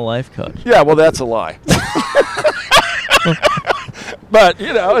professional life coach. Yeah, well, that's a lie. But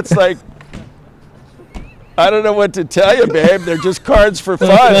it's like, I don't know what to tell you, babe. They're just cards for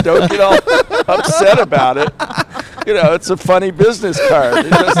fun. Don't get all upset about it. It's a funny business card.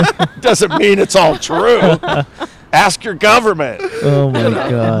 It doesn't mean it's all true. Ask your government. Oh my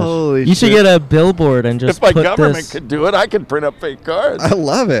gosh! Holy you should shit. get a billboard and just if my put government this. could do it, I could print up fake cards. I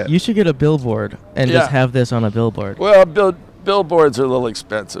love it. You should get a billboard and just have this on a billboard. Well, billboards are a little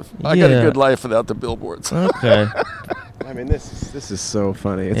expensive. I got a Yeah. good life without the billboards. Okay. I mean, this is so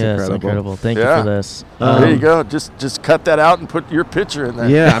funny. It's Yeah, incredible. it's incredible. Thank you for this. There you go. Just cut that out and put your picture in there.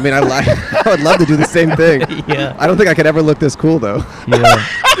 Yeah, I mean, I would love to do the same thing. Yeah. I don't think I could ever look this cool though. Yeah.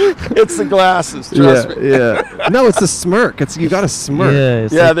 It's the glasses. Trust me. Yeah. No, it's the smirk. You got a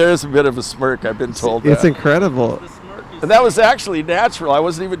smirk. Yeah. There is a bit of a smirk. I've been told It's that. incredible. And that was actually natural. I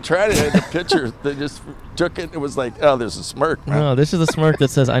wasn't even trying to take a picture. They just took it. It was like, oh, there's a smirk, man. No, this is the smirk that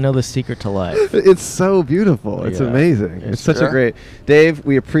says, "I know the secret to life." It's so beautiful. It's Yeah. amazing. It's such a Sure. great. Dave,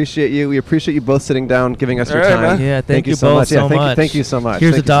 we appreciate you. We appreciate you both sitting down, giving us your All right, time. man. Yeah, thank you so both much. so Yeah, much. Thank you so much.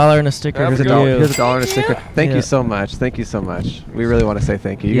 Here's Thank $1 and a sticker Have for a you. good one. Here's $1 and a sticker. Thank Yeah. you so much. Thank you so much. We really want to say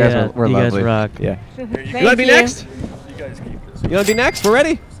thank you. You Yeah, guys were you guys lovely. rock. Yeah. Thank You want to be next? You guys keep this. You want to be next? We're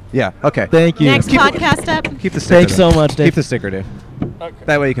ready. Yeah. Okay. Thank you. Next podcast up. Keep the sticker. Thanks Dave. so much, Dave. Keep the sticker, Dave. Okay.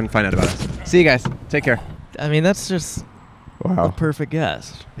 That way you can find out about us. See you guys. Take care. I mean, that's just a Wow. perfect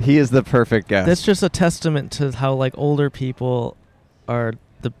guest. He is the perfect guest. That's just a testament to how older people are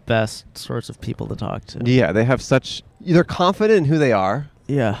the best sorts of people to talk to. Yeah, they have such. They're confident in who they are.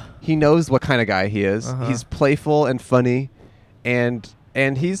 Yeah. He knows what kind of guy he is. Uh-huh. He's playful and funny, and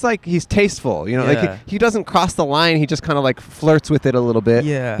he's tasteful. Yeah. He doesn't cross the line. He just kind of flirts with it a little bit.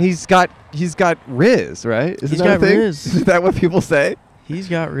 Yeah. He's got riz, right? Isn't He's that a got thing? riz. Is that what people say? He's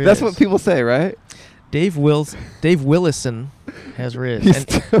got riz. That's what people say, right? Dave Willison has riz. He's And,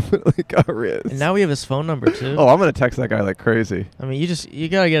 definitely got riz. and now we have his phone number too. Oh, I'm gonna text that guy like crazy. I mean, you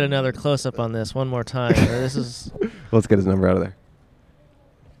gotta get another close up on this one more time. This is Let's get his number out of there.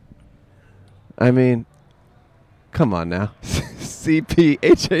 I mean, come on now.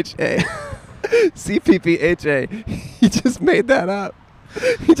 CPHHA. CPPHA. He just made that up.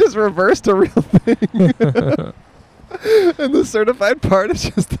 He just reversed a real thing. And the certified part is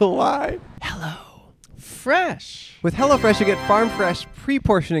just a lie. Fresh. With HelloFresh, you get farm-fresh,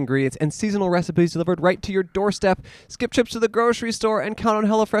 pre-portioned ingredients and seasonal recipes delivered right to your doorstep. Skip trips to the grocery store and count on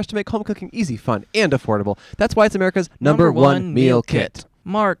HelloFresh to make home cooking easy, fun, and affordable. That's why it's America's number one meal kit.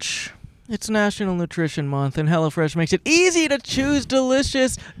 March. It's National Nutrition Month, and HelloFresh makes it easy to choose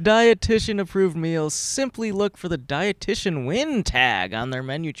delicious, dietitian-approved meals. Simply look for the Dietitian Win tag on their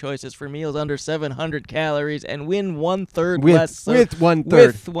menu choices for meals under 700 calories and win one-third less. With one-third.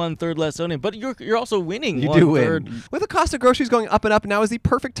 With one-third less sodium. But you're also winning You one-third. do win. With the cost of groceries going up and up, now is the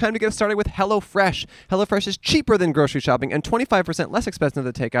perfect time to get started with HelloFresh. HelloFresh is cheaper than grocery shopping and 25% less expensive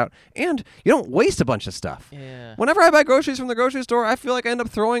than takeout, and you don't waste a bunch of stuff. Yeah. Whenever I buy groceries from the grocery store, I feel like I end up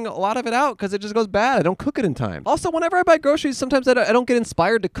throwing a lot of it out because it just goes bad. I don't cook it in time. Also, whenever I buy groceries, sometimes I don't get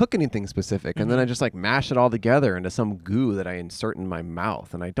inspired to cook anything specific, and then I just like mash it all together into some goo that I insert in my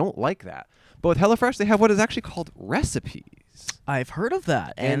mouth, and I don't like that. But with HelloFresh, they have what is actually called recipes. I've heard of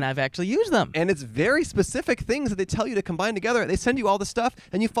that, and I've actually used them. And it's very specific things that they tell you to combine together. They send you all the stuff,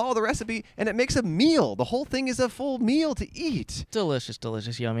 and you follow the recipe, and it makes a meal. The whole thing is a full meal to eat. Delicious,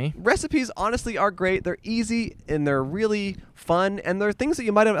 delicious, yummy. Recipes, honestly, are great. They're easy, and they're really fun, and they're things that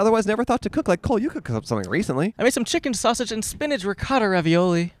you might have otherwise never thought to cook. Like, Cole, you cooked up something recently. I made some chicken sausage and spinach ricotta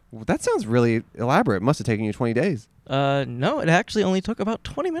ravioli. Well, that sounds really elaborate. It must have taken you 20 days. No, it actually only took about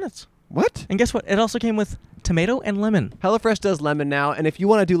 20 minutes. What? And guess what? It also came with tomato and lemon. HelloFresh does lemon now, and if you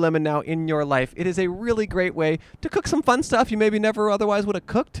want to do lemon now in your life, it is a really great way to cook some fun stuff you maybe never otherwise would have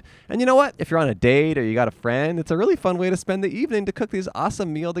cooked. And you know what? If you're on a date or you got a friend, it's a really fun way to spend the evening to cook these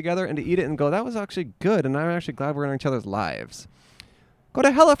awesome meal together and to eat it and go, that was actually good, and I'm actually glad we're in each other's lives. Go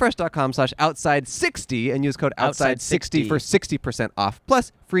to HelloFresh.com/outside60 and use code outside60 for 60% off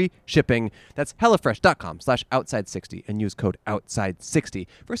plus free shipping. That's HelloFresh.com/outside60 and use code outside60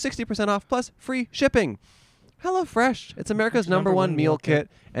 for 60% off plus free shipping. HelloFresh, it's America's number one meal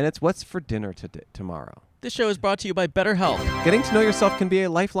kit, and it's what's for dinner tomorrow. This show is brought to you by BetterHelp. Getting to know yourself can be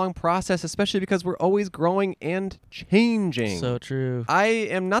a lifelong process, especially because we're always growing and changing. So true. I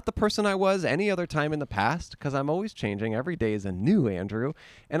am not the person I was any other time in the past because I'm always changing. Every day is a new Andrew.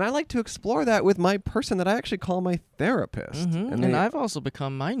 And I like to explore that with my person that I actually call my therapist. Mm-hmm. And I've also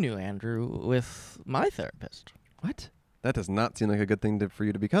become my new Andrew with my therapist. What? That does not seem like a good thing for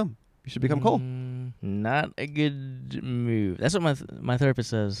you to become. You should become Cole. Not a good move. That's what my therapist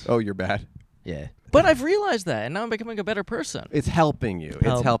says. Oh, you're bad. Yeah. But I've realized that, and now I'm becoming a better person. It's helping you.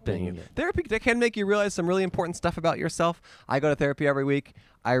 It's helping you. you. Therapy can make you realize some really important stuff about yourself. I go to therapy every week.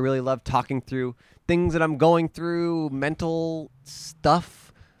 I really love talking through things that I'm going through, mental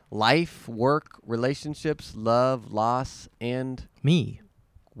stuff, life, work, relationships, love, loss, and Me.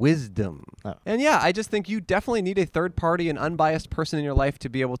 wisdom. Oh. And yeah, I just think you definitely need a third party and unbiased person in your life to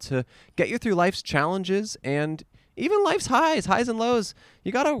be able to get you through life's challenges and even life's highs and lows.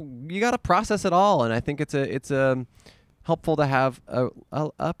 You gotta process it all, and I think it's helpful to have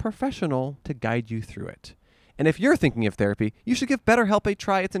a professional to guide you through it. And if you're thinking of therapy, you should give BetterHelp a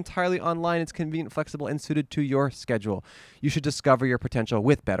try. It's entirely online. It's convenient, flexible, and suited to your schedule. You should discover your potential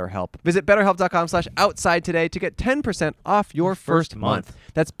with BetterHelp. Visit BetterHelp.com/outside today to get 10% off your first month.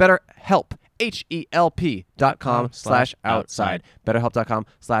 That's BetterHelp, HELP.com/outside.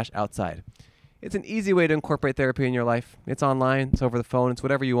 BetterHelp.com/outside. It's an easy way to incorporate therapy in your life. It's online, it's over the phone, it's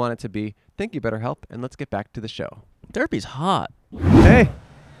whatever you want it to be. Thank you, BetterHelp, and let's get back to the show. Therapy's hot. Hey,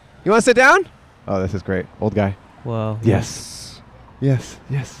 you want to sit down? Oh, this is great. Old guy. Wow. Yes. Yes.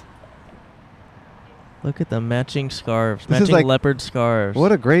 Look at the matching scarves. This is matching like- leopard scarves.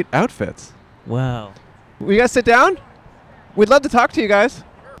 What a great outfits. Wow. You guys sit down? We'd love to talk to you guys.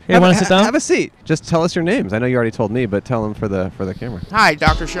 Hey, want to sit down? Have a seat. Just tell us your names. I know you already told me, but tell them for the camera. Hi,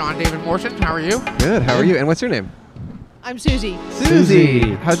 Dr. Sean David Morton. How are you? Good. How are you? And what's your name? I'm Susie.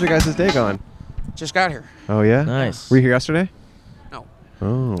 Susie. How's your guys' day going? Just got here. Oh, yeah? Nice. Were you here yesterday? No.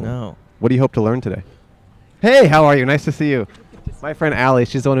 Oh. No. What do you hope to learn today? Hey, how are you? Nice to see you. My friend Allie,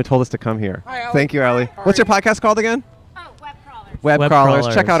 she's the one who told us to come here. Hi, Allie. Thank you, Allie. How What's are your podcast called again? Oh, web crawlers. Web Web Crawlers.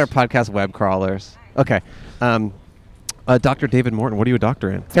 Crawlers. Check out our podcast, Web Crawlers. Okay. Dr. David Morton, what are you a doctor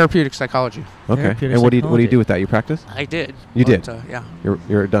in? Therapeutic psychology. Okay. Therapeutic And what do you psychology. do with that? You practice? I did. You but, did? Yeah.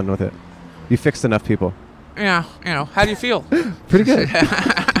 You're done with it. You fixed enough people. Yeah. You know, how do you feel? Pretty good.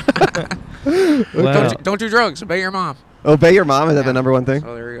 Wow. Don't do drugs. Obey your mom. Obey your mom. Is that Yeah. the number one thing?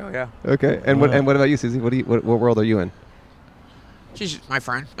 So there you go. Yeah. Okay. And Wow. what about you, Susie? What world are you in? She's my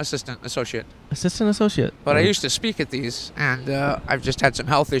friend, assistant, associate. Assistant associate. But I used to speak at these, and I've just had some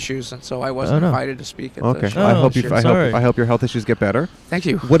health issues, and so I wasn't no. invited to speak at Okay. the show. I Oh, hope shit, I sorry. hope your health issues get better. Thank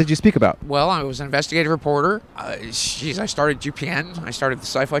you. What did you speak about? Well, I was an investigative reporter. I started GPN. I started the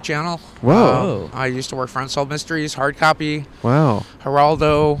Sci-Fi Channel. Whoa. I used to work for Unsolved Mysteries, Hard Copy, Wow.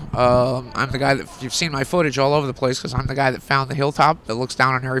 Geraldo. I'm the guy that you've seen my footage all over the place because I'm the guy that found the hilltop that looks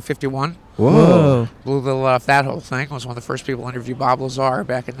down on Area 51. Whoa. Blew the lid off that whole thing. Was one of the first people to interview Bob Lazar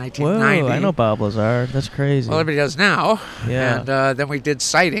back in Whoa, 1990. I know Bob Lazar. That's crazy. Well, everybody does now. Yeah. And then we did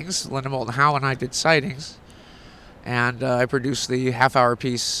sightings. Linda Moulton Howe and I did sightings. And I produced the half-hour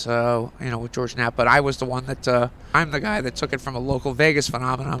piece, with George Knapp. But I was the one that I'm the guy that took it from a local Vegas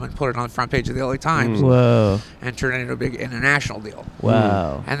phenomenon and put it on the front page of the LA Times Whoa. and turned it into a big international deal.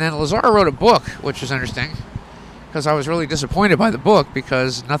 Wow. And then Lazar wrote a book, which is interesting, because I was really disappointed by the book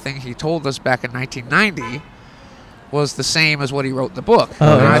because nothing he told us back in 1990 was the same as what he wrote in the book.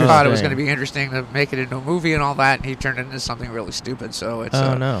 Oh, and I thought it was interesting. going to be interesting to make it into a movie and all that, and he turned it into something really stupid. So it's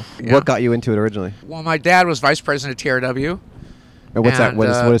Oh, no. yeah. What got you into it originally? Well, my dad was vice president of TRW. And what's that? And, What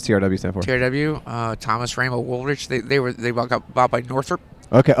does TRW stand for? TRW, Thomas Ramo Woolrich. They got bought by Northrop.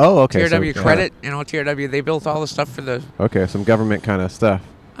 Okay. Oh, okay. TRW so, Credit, TRW. They built all the stuff for the. Okay, some government kind of stuff.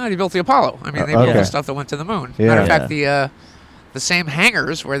 They built the Apollo. I mean, they okay. built the stuff that went to the moon. Yeah. Matter of Yeah. fact, the same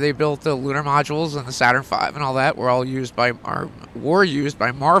hangars where they built the lunar modules and the Saturn V and all that were used by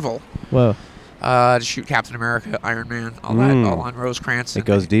Marvel Whoa. to shoot Captain America, Iron Man, all that, all on Rosecrance. It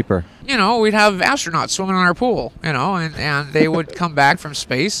goes deeper. We'd have astronauts swimming in our pool, and they would come back from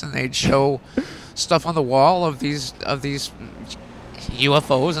space and they'd show stuff on the wall of these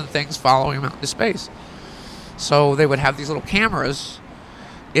UFOs and things following them out into space. So they would have these little cameras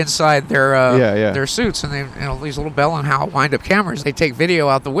inside their suits, and they these little Bell and Howell wind-up cameras. They take video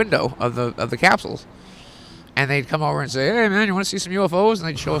out the window of the capsules, and they'd come over and say, "Hey man, you want to see some UFOs?" And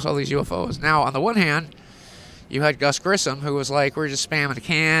they'd show us all these UFOs. Now, on the one hand, you had Gus Grissom, who was like, "We're just spamming a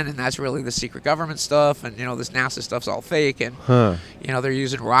can, and that's really the secret government stuff, and this NASA stuff's all fake, and they're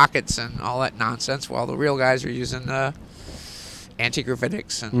using rockets and all that nonsense, while the real guys are using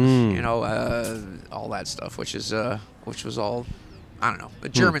anti-gravitics and all that stuff, which was all." I don't know. The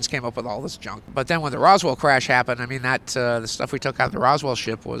Germans came up with all this junk. But then when the Roswell crash happened, I mean, that the stuff we took out of the Roswell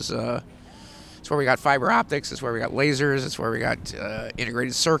ship was it's where we got fiber optics. It's where we got lasers. It's where we got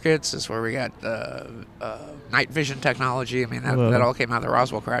integrated circuits. It's where we got night vision technology. I mean, that all came out of the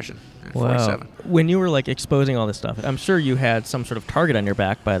Roswell crash in 47. When you were exposing all this stuff, I'm sure you had some sort of target on your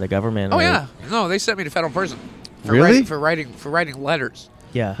back by the government. Oh yeah. No, they sent me to federal prison. Really? For writing letters.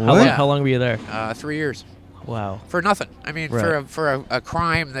 Yeah. What? How long were you there? 3 years. Wow. For nothing. I mean, Right. for a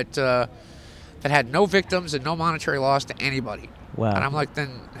crime that had no victims and no monetary loss to anybody. Wow. And I'm like,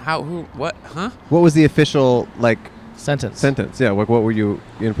 then how? Who? What? Huh? What was the official Sentence. sentence? Yeah. What were you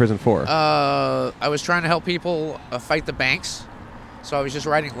in prison for? I was trying to help people fight the banks. So I was just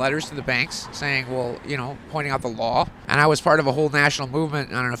writing letters to the banks saying, well, pointing out the law. And I was part of a whole national movement.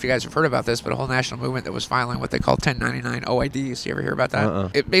 I don't know if you guys have heard about this, but a whole national movement that was filing what they call 1099 OIDs. You ever hear about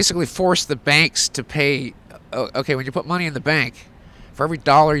that? It basically forced the banks to pay. Okay, when you put money in the bank, for every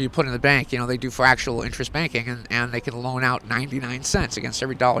dollar you put in the bank, they do fractional interest banking, and they can loan out 99 cents against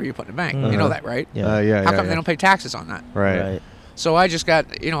every dollar you put in the bank. You know that, right? Yeah. How come they don't pay taxes on that? Right. So I just got,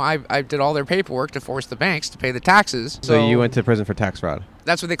 I did all their paperwork to force the banks to pay the taxes. So you went to prison for tax fraud.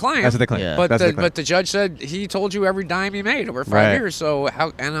 That's what they claim. That's what they claim. Yeah. But That's what they claim. but the judge said he told you every dime you made over 5 Right. years. So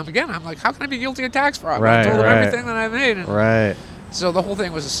how? And I'm like, how can I be guilty of tax fraud? Right, I told them right. everything that I made. And Right. So the whole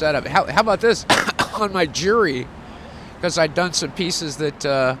thing was a setup. How about this? On my jury, because I'd done some pieces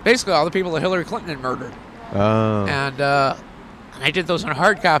that basically all the people that Hillary Clinton had murdered, Oh. and I did those on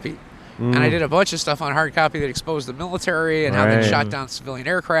hard copy. And I did a bunch of stuff on hard copy that exposed the military and how they Right. shot down civilian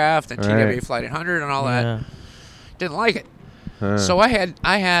aircraft and Right. TWA Flight 800 and all Yeah. that. Didn't like it. Huh. So I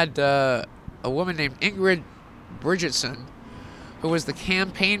had a woman named Ingrid Bridgetson, who was the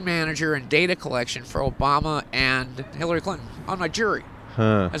campaign manager and data collection for Obama and Hillary Clinton on my jury.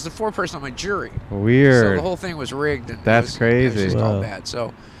 Huh. As the foreperson on my jury. Weird. So the whole thing was rigged. And That's it was crazy. just all Wow. bad.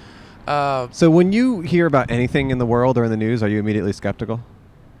 So So when you hear about anything in the world or in the news, are you immediately skeptical?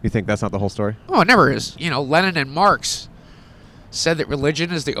 You think that's not the whole story? oh, it never is. Lenin and Marx said that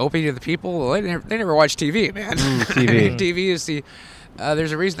religion is the opiate of the people. Well, they never watch TV, man. TV. I mean, TV is the.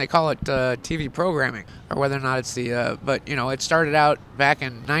 There's a reason they call it TV programming, or whether or not it's the. But it started out back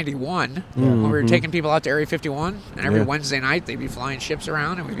in '91 when we were taking people out to Area 51, and every Yeah. Wednesday night they'd be flying ships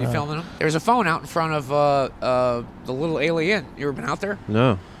around, and we'd be filming them. There was a phone out in front of the little Alien. You ever been out there?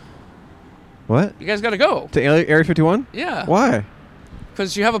 No. What? You guys got to go. To Area 51? Yeah. Why?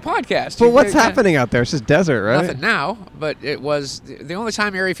 because you have a podcast. Well, what's happening out there? It's just desert, right? Nothing now, but it was the only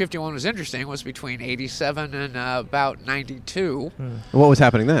time Area 51 was interesting was between 87 and about 92. What was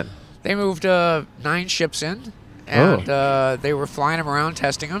happening then? They moved 9 ships in, and they were flying them around,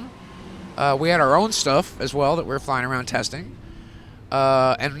 testing them. We had our own stuff as well that we were flying around testing.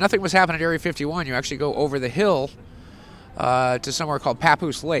 And nothing was happening at Area 51. You actually go over the hill to somewhere called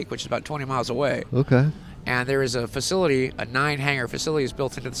Papoose Lake, which is about 20 miles away. Okay. And there is a facility, a 9-hangar facility is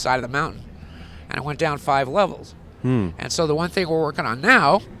built into the side of the mountain. And it went down 5 levels. And so the one thing we're working on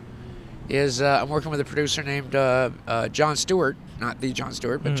now is I'm working with a producer named John Stewart. Not the John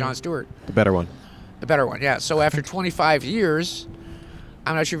Stewart, but John Stewart. The better one. The better one, yeah. So after 25 years,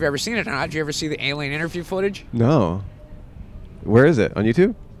 I'm not sure if you've ever seen it or not. Did you ever see the alien interview footage? No. Where is it? On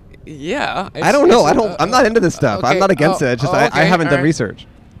YouTube? Yeah. I don't know. I'm not into this stuff. Okay. I'm not against it. It's just I haven't done research.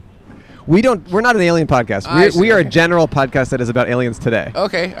 We're not an alien podcast. We are a general podcast that is about aliens today.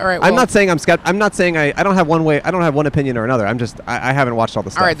 Okay, all right. Well, I'm not saying I'm not saying I don't have one way. I don't have one opinion or another. I'm just I haven't watched all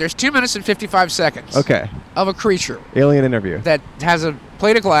the stuff. all right, there's 2 minutes and 55 seconds. Okay. Of a creature Alien interview. that has a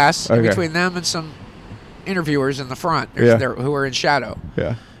plate of glass in Okay. between them and some interviewers in the front Yeah. who are in shadow.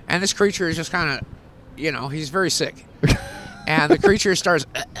 Yeah. And this creature is just kind of, he's very sick. And the creature starts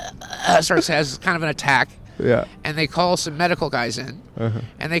has kind of an attack. Yeah. And they call some medical guys in.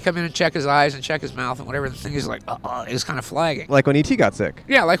 And they come in and check his eyes and check his mouth and whatever. The thing is like, is kind of flagging. Like when E.T. got sick.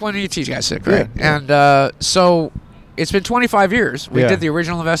 Yeah, like when E.T. got sick, right? Yeah. And so it's been 25 years. We Yeah. did the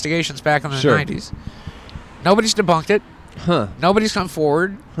original investigations back in the Sure. 90s. Nobody's debunked it. Huh. Nobody's come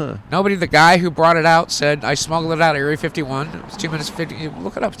forward. Huh. Nobody, the guy who brought it out said, I smuggled it out of Area 51. It was 2 minutes 50. You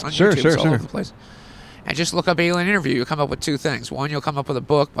look it up. It's on Sure, YouTube. sure, It's all sure. over the place. And just look up Alien Interview. You'll come up with 2 things. One, you'll come up with a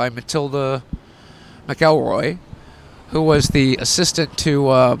book by Matilda McElroy, who was the assistant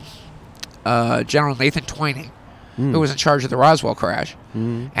to General Nathan Twining, who was in charge of the Roswell crash.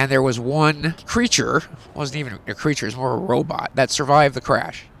 And there was one creature, wasn't even a creature, it was more a robot, that survived the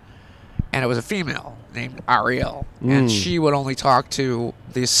crash. And it was a female named Ariel. And she would only talk to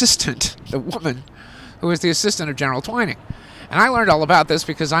the assistant, the woman, who was the assistant of General Twining. And I learned all about this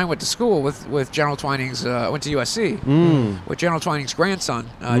because I went to school with General Twining's, I went to USC, with General Twining's grandson,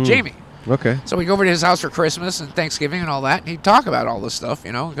 Jamie. Okay. So we'd go over to his house for Christmas and Thanksgiving and all that, and he'd talk about all this stuff,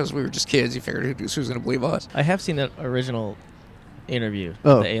 because we were just kids. He figured who's going to believe us. I have seen that original interview,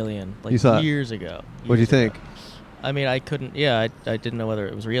 Oh. with the alien, You saw it? years ago. What'd you think? I mean, I couldn't. Yeah, I didn't know whether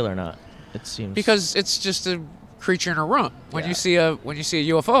it was real or not. It seems Because it's just a creature in a room. When Yeah. you see a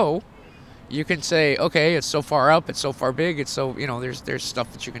UFO, you can say, okay, it's so far up, it's so far big, it's so there's stuff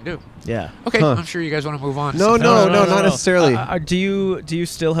that you can do. Yeah. Okay, Huh. I'm sure you guys want to move on. to No, something no, else. not necessarily. Do you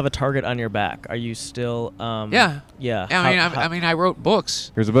still have a target on your back? Are you still? Yeah. Yeah. I mean, I wrote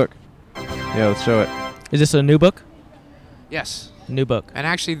books. Here's a book. Yeah, let's show it. Is this a new book? Yes. New book. And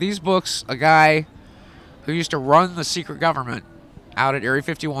actually, these books, a guy who used to run the secret government out at Area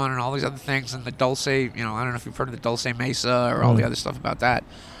 51 and all these other things, and the Dulce, I don't know if you've heard of the Dulce Mesa or all the other stuff about that.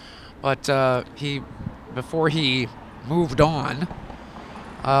 But before he moved on,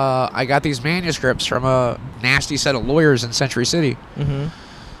 I got these manuscripts from a nasty set of lawyers in Century City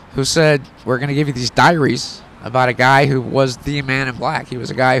who said, we're going to give you these diaries about a guy who was the Man in Black. He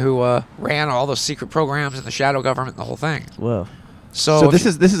was a guy who ran all those secret programs in the shadow government and the whole thing. Whoa. So this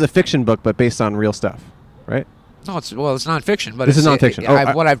is a fiction book, but based on real stuff, right? No, it's nonfiction. But This is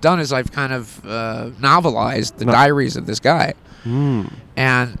nonfiction. What I've done is I've kind of novelized the diaries of this guy.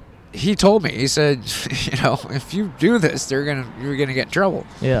 And he told me, he said, if you do this, you're gonna get in trouble.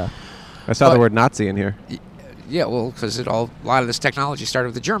 Yeah. I saw the word Nazi in here. Yeah, well, because a lot of this technology started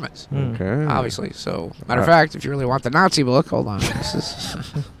with the Germans, Okay. obviously. So, matter of fact, if you really want the Nazi book, hold on. This is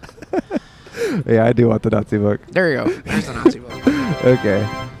Yeah, I do want the Nazi book. there you go. There's the Nazi book.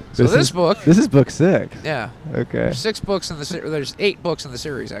 Okay. So this book, This is book 6. yeah, Okay. there's 6 books in the there's 8 books in the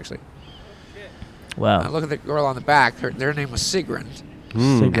series actually. Wow. Look at the girl on the back. Their name was Sigrun.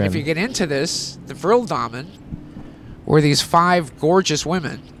 Sigrun. And if you get into this, the Vrilddamen were these 5 gorgeous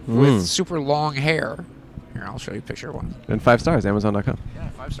women with super long hair. Here, I'll show you a picture of one. And 5 stars, Amazon.com. Yeah,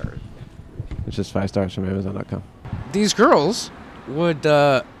 5 stars. It's just 5 stars from Amazon.com. These girls would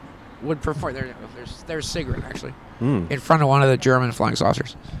perform. There's Sigrun actually in front of one of the German flying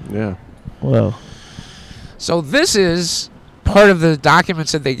saucers. Yeah. Whoa. So this is part of the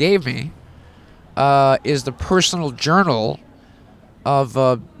documents that they gave me. Is the personal journal of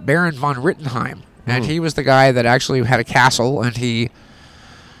Baron von Rittenheim, and he was the guy that actually had a castle, and he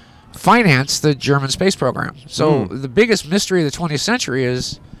financed the German space program. So the biggest mystery of the 20th century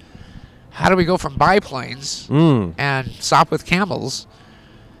is how do we go from biplanes and stop with camels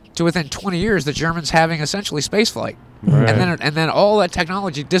to within 20 years the Germans having essentially spaceflight. Right. And then all that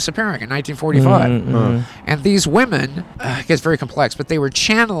technology disappearing in 1945. And these women, it gets very complex, but they were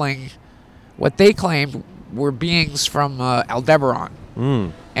channeling what they claimed were beings from Aldebaran.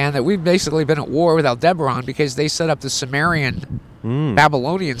 And that we've basically been at war with Aldebaran because they set up the Sumerian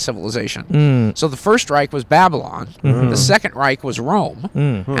Babylonian civilization. So the First Reich was Babylon, the Second Reich was Rome,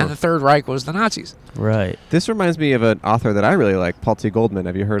 and the Third Reich was the Nazis. Right. This reminds me of an author that I really like, Paul T. Goldman.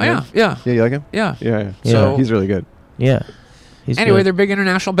 Have you heard of him? Yeah. Yeah, you like him? Yeah. Yeah. So he's really good. Yeah. Anyway, good. they're big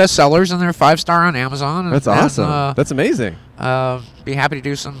international bestsellers, and they're 5-star on Amazon. And, That's awesome. That's amazing. Be happy to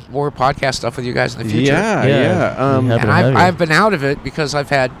do some more podcast stuff with you guys in the future. Yeah. And I've been out of it because I've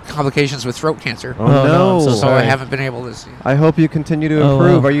had complications with throat cancer. Oh, no. I'm so So I sorry. haven't been able to see. I hope you continue to Oh,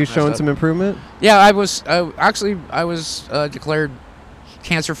 improve. wow. Are you showing some improvement? Yeah, I was declared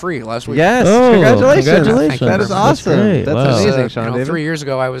cancer-free last week. Yes. Oh, Congratulations. congratulations. That is That's awesome. great. That's Wow. amazing, Sean David. 3 years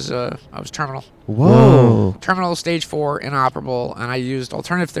ago, I was terminal. Whoa. Terminal stage 4, inoperable, and I used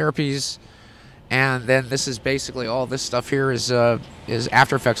alternative therapies. And then this is basically all this stuff here is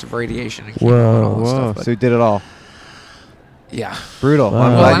after effects of radiation and chemo and all this stuff. But So you did it all. yeah. Brutal. Wow.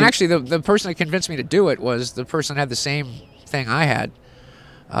 I'm Well, glad and you- actually, the person that convinced me to do it was the person that had the same thing I had,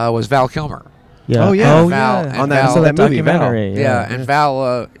 was Val Kilmer. Yeah. Oh, yeah. Oh, Val- yeah. and on that, Val- so that movie, Val. documentary. And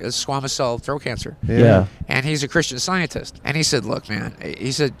Val is squamous cell throat cancer. Yeah. And he's a Christian Scientist. And he said, look, man,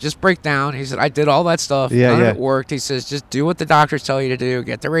 he said, just break down. He said, I did all that stuff. Yeah, None yeah. of it worked. He says, just do what the doctors tell you to do.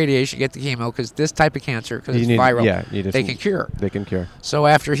 Get the radiation, get the chemo, because this type of cancer, because You it's need- viral, yeah, you just- they can cure. They can cure. So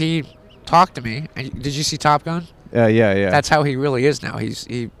after he talked to me, and did you see Top Gun? Yeah. That's how he really is now. It's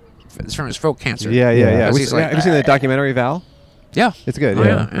from his throat cancer. Yeah. Because We- he's like, have you seen the documentary Val? yeah. It's good. Oh,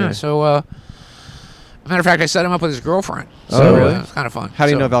 yeah. yeah. So, matter of fact, I set him up with his girlfriend. Oh, So really? It was kind of fun. How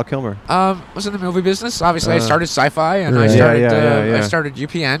do you So, know Val Kilmer? Was in the movie business. Obviously, I started sci-fi, and I Yeah, started yeah. I started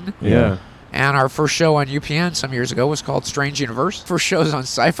UPN. Yeah. And our first show on UPN some years ago was called Strange Universe. First shows on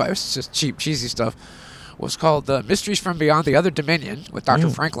sci-fi, it was just cheap, cheesy stuff, was called Mysteries from Beyond the Other Dominion with Dr.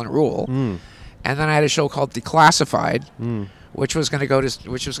 Franklin Rule. And then I had a show called Declassified, which was going to go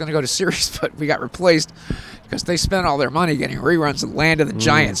to series, but we got replaced because they spent all their money getting reruns of Land of the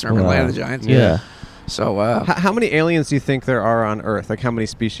Giants. Remember Land of the Giants? Yeah. So How many aliens do you think there are on Earth? Like how many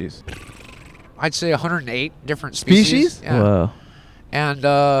species? I'd say 108 different species. Yeah.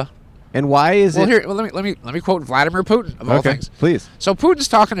 Wow. And why is it? here, let me quote Vladimir Putin of all things. Please. So Putin's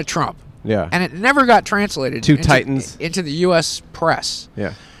talking to Trump. Yeah. And it never got translated Two titans. into the U.S. press.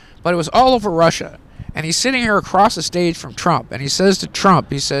 Yeah. But it was all over Russia. And he's sitting here across the stage from Trump, and he says to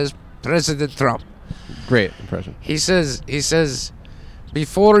Trump, he says, President Trump. Great impression. He says,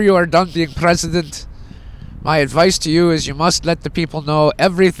 before you are done being president, my advice to you is you must let the people know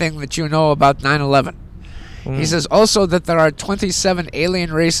everything that you know about 9/11. He says also that there are 27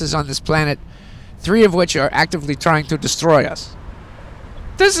 alien races on this planet, 3 of which are actively trying to destroy us.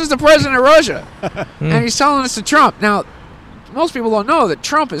 This is the president of Russia, and he's telling us to Trump. Now, most people don't know that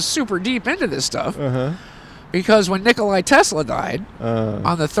Trump is super deep into this stuff, because when Nikolai Tesla died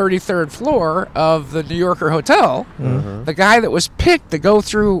on the 33rd floor of the New Yorker Hotel, the guy that was picked to go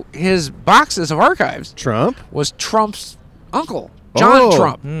through his boxes of archives Trump? was Trump's uncle, John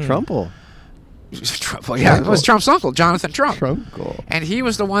Trump. Trumple. Trump, yeah, it was Trump's uncle, Jonathan Trump. Trunkle. And he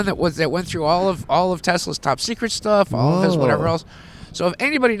was the one that went through all of Tesla's top secret stuff, all of his whatever else. So if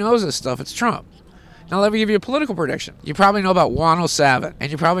anybody knows this stuff, it's Trump. Now let me give you a political prediction. You probably know about Juan O'Savin, and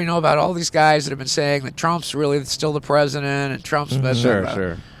you probably know about all these guys that have been saying that Trump's really still the president, and Trump's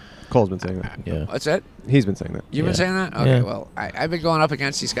Sure. Cole's been saying that. Yeah. What's that? He's been saying that. You've been saying that? Okay, Yeah. well, I've been going up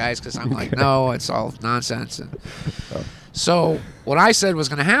against these guys because I'm like, no, it's all nonsense. And so what I said was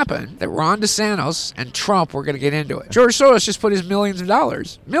going to happen, that Ron DeSantis and Trump were going to get into it. George Soros just put his millions of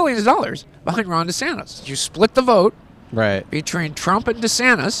dollars behind Ron DeSantis. You split the vote Right. between Trump and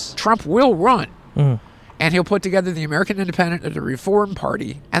DeSantis. Trump will run. And he'll put together the American Independent or the Reform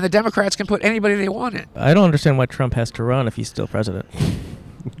Party, and the Democrats can put anybody they want in. I don't understand why Trump has to run if he's still president.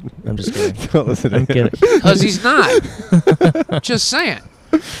 I'm just kidding. Don't listen to I'm him. kidding. Because he's not. Just saying.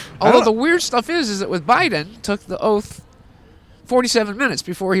 Although the weird stuff is that with Biden, took the oath 47 minutes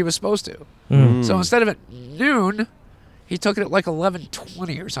before he was supposed to. So instead of at noon, he took it at like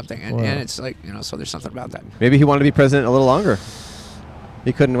 11:20 or something. And it's like, so there's something about that. Maybe he wanted to be president a little longer.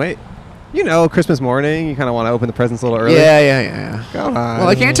 He couldn't wait. Christmas morning, you kind of want to open the presents a little early. Yeah. Come on. Well,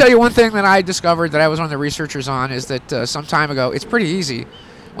 I can tell you one thing that I discovered that I was one of the researchers on is that some time ago, it's pretty easy.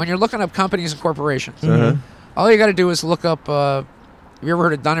 When you're looking up companies and corporations, all you got to do is look up, have you ever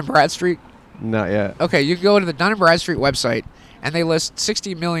heard of Dun & Bradstreet? Not yet. Okay, you go to the Dun & Bradstreet website, and they list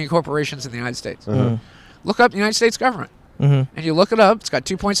 60 million corporations in the United States. Look up the United States government. and you look it up. It's got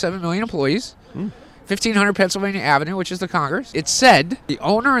 2.7 million employees. 1500 Pennsylvania Avenue, which is the Congress. It said the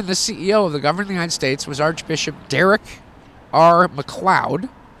owner and the CEO of the government of the United States was Archbishop Derek R. McLeod,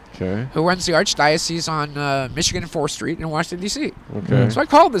 who runs the Archdiocese on Michigan and 4th Street in Washington, D.C. So I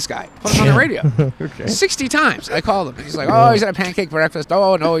called this guy, put him on the radio. 60 times I called him. And he's like, oh, he's at a pancake breakfast.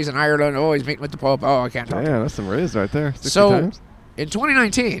 Oh, no, he's in Ireland. Oh, he's meeting with the Pope. Oh, I can't talk to him. Yeah, that's some riz right there. 60 So times. in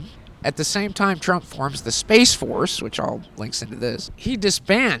 2019, at the same time Trump forms the Space Force, which all links into this, he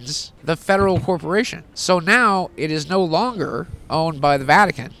disbands the federal corporation. So now it is no longer owned by the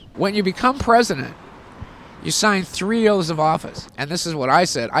Vatican. When you become president, you sign 3 oaths of office. And this is what I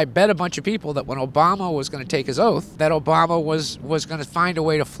said. I bet a bunch of people that when Obama was going to take his oath, that Obama was going to find a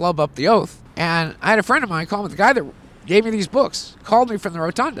way to flub up the oath. And I had a friend of mine call me, the guy that gave me these books, called me from the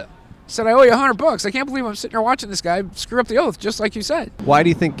rotunda. Said, I owe you $100. I can't believe I'm sitting here watching this guy screw up the oath, just like you said. Why do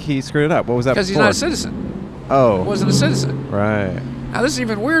you think he screwed it up? What was that? Because he's not a citizen. Oh. He wasn't a citizen. Right. Now, this is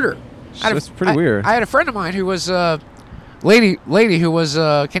even weirder. That's pretty weird. I had a friend of mine who was lady who was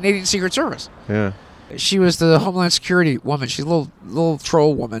Canadian Secret Service. Yeah. She was the Homeland Security woman. She's a little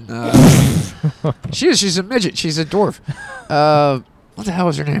troll woman. She's a midget. She's a dwarf. What the hell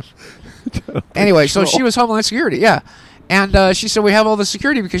was her name? Anyway, so she was Homeland Security, yeah. And she said, we have all the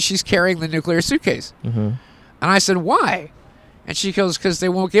security because she's carrying the nuclear suitcase. And I said, why? And she goes, because they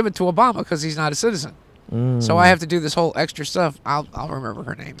won't give it to Obama because he's not a citizen. So I have to do this whole extra stuff. I'll remember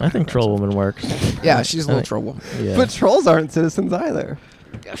her name. I think Troll Woman works. Yeah, she's a little troll woman. Yeah. But trolls aren't citizens either.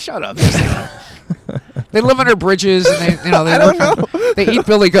 Yeah, shut up. They live under bridges and they eat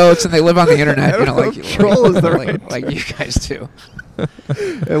billy goats and they live on the internet. Troll is the right like you guys do.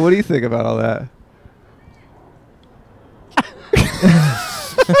 Hey, what do you think about all that?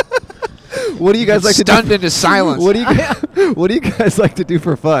 What do you guys like to do? Stunned into silence. What do you guys like to do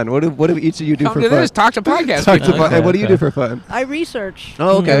for fun? What do each of you do Come for to fun? this, talk to podcast Talk people. to fun. Hey, what do you do for fun? I research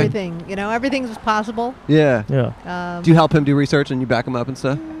okay. everything. Everything's possible. Yeah. Yeah. Do you help him do research and you back him up and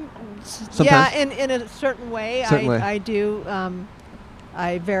stuff? Sometimes? Yeah, in a certain way. Certain way. I do.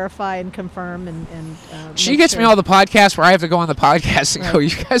 I verify and confirm and She make gets sure. me all the podcasts where I have to go on the podcast and go, you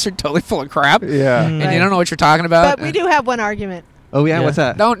guys are totally full of crap. Yeah. And Right. you don't know what you're talking about. But we do have one argument. Oh yeah, Yeah. what's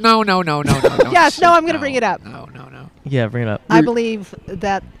that? No. Yes, no, I'm going to bring it up. No. Yeah, bring it up. I believe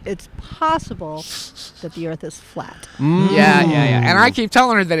that it's possible that the Earth is flat. Yeah. And I keep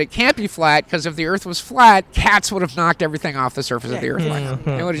telling her that it can't be flat because if the Earth was flat, cats would have knocked everything off the surface of the Earth.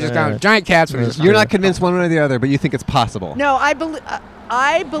 They would have just gone, giant cats would have just You're knocked not convinced one way or the other, but you think it's possible. No, I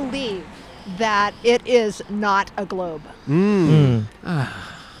believe that it is not a globe. And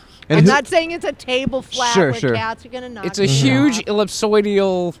I'm who- not saying it's a table flat Sure, where sure. cats are going to knock It's a it huge off.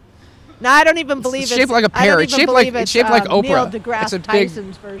 ellipsoidal. No, I don't even believe it's shaped like a I don't pear. even It's shaped believe like- it's, it's shaped like Neil Oprah. deGrasse It's a big-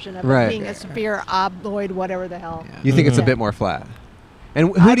 Tyson's version of Right. it being a sphere, obloid, whatever the hell. You think it's a Yeah. bit more flat.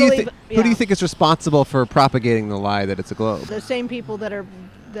 And I who do you believe- think? Who do yeah. you think is responsible for propagating the lie that it's a globe? The same people that are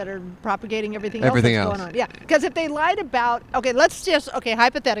propagating everything Everything else else. that's going on. Yeah, because if they lied about,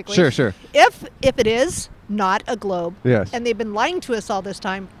 hypothetically, Sure. If it is not a globe, Yes. and they've been lying to us all this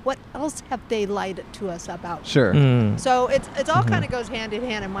time, what else have they lied to us about? Sure. So it's all kind of goes hand in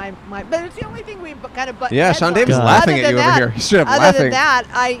hand in my but it's the only thing we kind of butt Yeah, heads Sean on. Davis God. laughing Other at you than over that- here. He's straight up Other laughing. than that,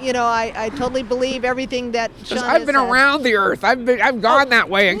 I totally believe everything that Sean Because I've been has said. around the Earth. I've gone that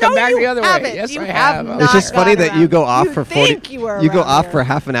way and No, come back you the other haven't. way. Yes, You I have have. not. It's just gone funny that you around. go off You for 40. think you were go around off here. for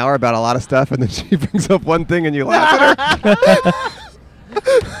half an hour about a lot of stuff, and then she brings up one thing, and you laugh at her.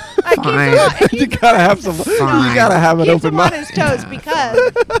 I keep you gotta have some. Fine. You gotta have an keeps open him on mind. his toes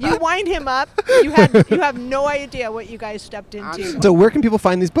because you wind him up. You have no idea what you guys stepped into. So where can people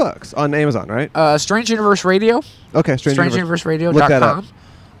find these books? On Amazon, right? Strange Universe Radio. Okay, StrangeUniverseRadio.com. Look that up.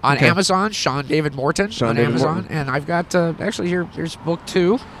 On Okay. Amazon, Sean David Morton Sean on David Amazon. Morton. And I've got, actually, here's book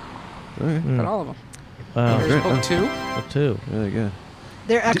 2. Got all of them. Wow. Here's book 2. Book 2. Really good.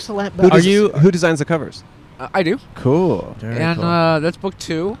 They're excellent Who books. who designs the covers? I do. Cool. Very And cool. that's book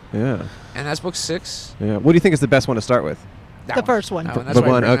 2. Yeah. And that's book 6. Yeah. What do you think is the best one to start with? That The first one. That that's Book why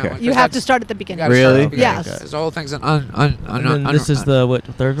I one, bring that okay. one, You 'cause have to that's- start at the you beginning. gotta start at the Really? beginning. Yes. Because the whole thing's an And then this is the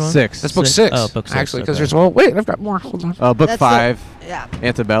third one? 6. That's book 6. Oh, book 6. Actually, because okay. there's, well, wait, I've got more. Hold on. Book That's 5. Yeah.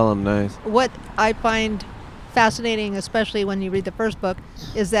 Antebellum. Nice. What I find fascinating, especially when you read the first book,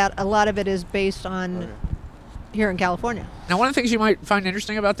 is that a lot of it is based on here in California. Now, one of the things you might find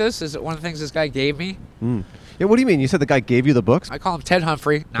interesting about this is that one of the things this guy gave me, Yeah. What do you mean? You said the guy gave you the books? I call him Ted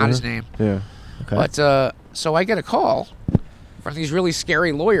Humphrey, not his name. Yeah. Okay. But so I get a call from these really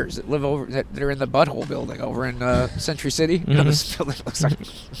scary lawyers that live over that are in the Butthole building over in Century City. You know, this building looks like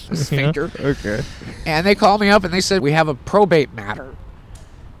a sphincter. Okay. And they called me up and they said, we have a probate matter.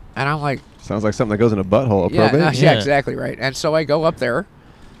 And I'm like, Sounds like something that goes in a butthole. Yeah, Probate. yeah, exactly right. And so I go up there.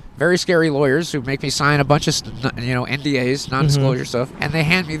 Very scary lawyers who make me sign a bunch of, NDAs, non-disclosure stuff, and they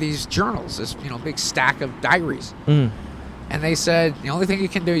hand me these journals, this, big stack of diaries. Mm. And they said the only thing you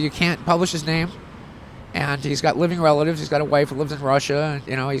can do, you can't publish his name, and he's got living relatives. He's got a wife who lives in Russia,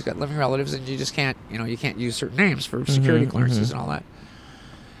 and he's got living relatives, and you just can't, you can't use certain names for security clearances and all that.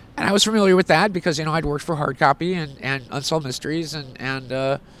 And I was familiar with that because I'd worked for Hard Copy and Unsolved Mysteries and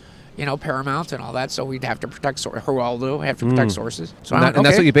Paramount and all that, so we'd have to protect Geraldo, have to protect sources. So and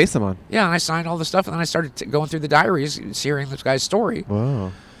that's what you base them on. Yeah, and I signed all the stuff, and then I started going through the diaries, hearing this guy's story.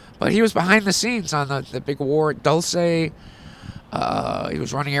 Wow. But he was behind the scenes on the big war at Dulce. He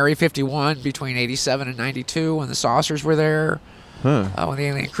was running Area 51 between 87 and 92 when the saucers were there. When the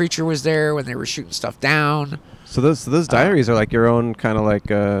alien creature was there, when they were shooting stuff down. So those diaries are like your own kind of like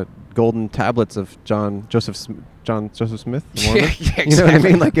golden tablets of Joseph Smith. The Mormon? Yeah, exactly. You know what I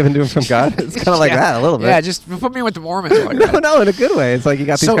mean? Like given to him from God. It's kind of like that a little bit. Yeah, just put me with the Mormons. No, in a good way. It's like you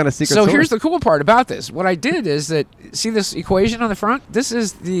got these kind of secret. So sources. here's the cool part about this. What I did is that, see this equation on the front? This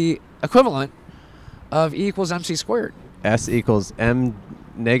is the equivalent of E equals MC squared. S equals M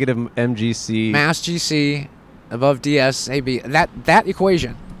negative MGC. Mass GC above DS AB. That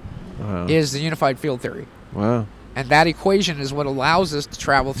equation is the unified field theory. Wow. And that equation is what allows us to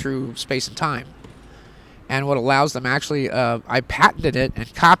travel through space and time. And what allows them actually, I patented it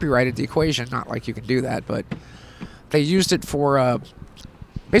and copyrighted the equation. Not like you can do that, but they used it for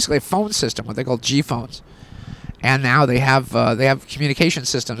basically a phone system, what they call G phones. And now they have communication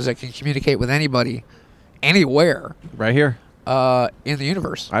systems that can communicate with anybody, anywhere. Right here. In the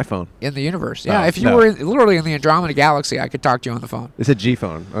universe. iPhone. In the universe. Yeah, if you were literally in the Andromeda Galaxy, I could talk to you on the phone. It's a G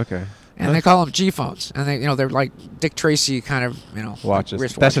phone. Okay. And they call them G phones, and they're like Dick Tracy kind of watches.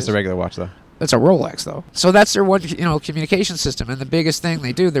 Wrist That's watches. just a regular watch, though. That's a Rolex, though. So that's their one communication system, and the biggest thing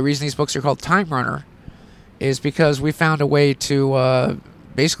they do, the reason these books are called Time Runner, is because we found a way to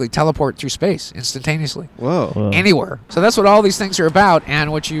basically teleport through space instantaneously. Whoa. Anywhere. So that's what all these things are about,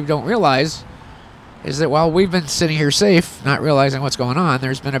 and what you don't realize is that while we've been sitting here safe, not realizing what's going on,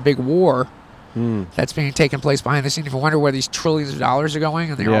 there's been a big war that's being taken place behind the scenes. If you wonder where these trillions of dollars are going,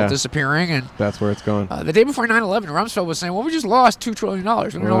 and they're all disappearing, and that's where it's going. The day before 9/11, Rumsfeld was saying, "Well, we just lost $2 trillion.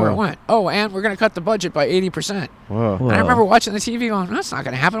 We don't know where it went. Oh, and we're going to cut the budget by 80%." Whoa. And I remember watching the TV going, "That's not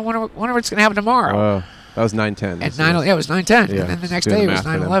going to happen. I wonder what's going to happen tomorrow." Whoa. That was 9/10. At 9, it was 9/10, Yeah. and then the next Doing day the it was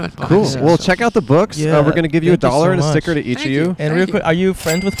math for them. 9/11. Cool. Yeah. Well, check out the books. Yeah. We're going to give you Thank you $1 so and a much. sticker to each Thank of you. you. And real quick, are you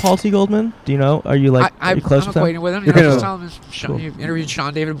friends with Paul T. Goldman? Do you know? Are you like are you close I'm with him? acquainted with him. You're You gonna- just tell him you interviewed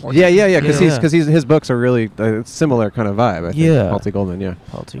Sean David Morgan. Yeah, because Yeah. his books are really similar kind of vibe. I think. Yeah. Paul T. Goldman. Yeah.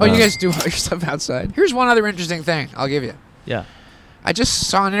 Paul T. Oh, you Goldman. guys do all your stuff outside. Here's one other interesting thing I'll give you. Yeah. I just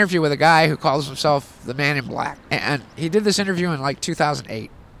saw an interview with a guy who calls himself the Man in Black. And he did this interview in like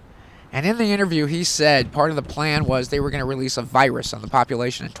 2008. And in the interview, he said part of the plan was they were going to release a virus on the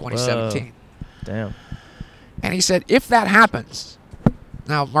population in 2017. Damn. And he said, if that happens,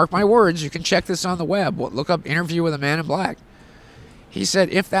 now mark my words, you can check this on the web. Look up Interview with a Man in Black. He said,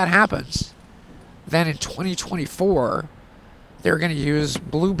 if that happens, then in 2024, they're going to use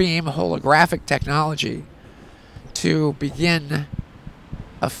blue beam holographic technology to begin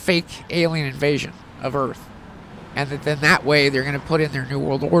a fake alien invasion of Earth. And then that way they're going to put in their New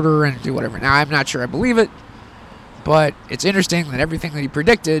World Order and do whatever. Now, I'm not sure I believe it, but it's interesting that everything that he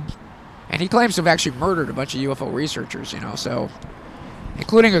predicted, and he claims to have actually murdered a bunch of UFO researchers, so,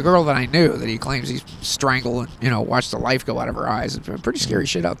 including a girl that I knew that he claims he's strangled and, watched the life go out of her eyes. It's pretty scary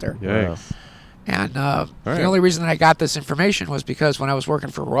shit out there. Yeah. And the only reason that I got this information was because when I was working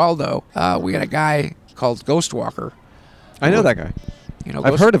for Geraldo, we had a guy called Ghostwalker. I know that guy.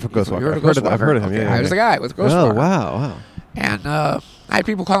 I've heard of Ghostwalker. I've heard of him. Okay. Yeah, I was the guy with Ghostwalker. Oh, wow. And I had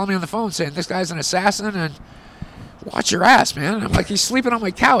people calling me on the phone saying, this guy's an assassin, and watch your ass, man. And I'm like, he's sleeping on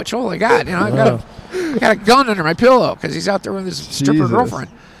my couch. Holy God. I've got a gun under my pillow because he's out there with his stripper girlfriend.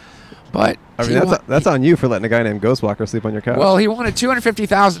 But I mean, that's on you for letting a guy named Ghostwalker sleep on your couch. Well, he wanted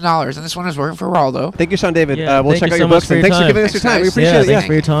 $250,000, and this one is working for Geraldo. Thank you, Sean David. Yeah, we'll thank check you out so your much books. for And your thanks for time. giving us your time. We appreciate it. Thanks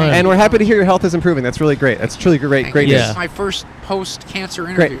for your time. And we're happy to hear your health is improving. That's really great. That's truly great. Great This news. is my first post-cancer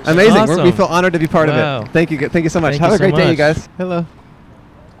Great. interview. Amazing. Awesome. We feel honored to be part Wow. of it. Thank you. Thank you so much. Thank Have you a great so day, you much. guys. Hello.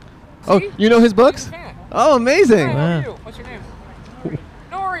 Oh, you know his books? Oh, amazing. Hi, how are Wow. you? What's your name?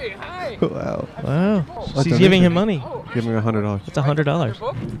 Nori, hi. Wow. Wow. That's She's giving him amazing. money. Give him $100. It's $100.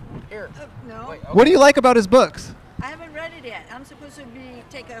 Book? Here. No, What do you like about his books? I haven't read it yet. I'm supposed to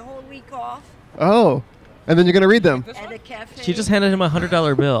take a whole week off Oh, and then you're going to read them. at a cafe. She just handed him a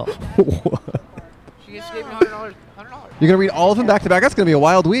 $100 bill. She just gave me $100. You're going to read all of them back to back? That's going to be a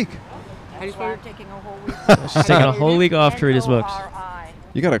wild week. That's why I'm taking a whole week. She's taking a whole week off to read his books. N-O-R-I.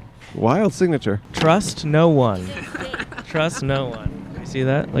 You got to Wild signature. Trust no one. Trust no one. You see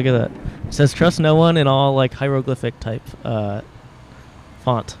that? Look at that. It says trust no one in all like hieroglyphic type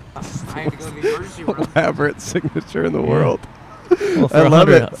font. I had to go to the emergency room. Elaborate signature in the world. Well, for I love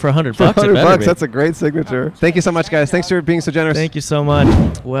it. For $100 For bucks, it $100 better bucks, be. that's a great signature. Thank you so much, guys. Thanks for being so generous. Thank you so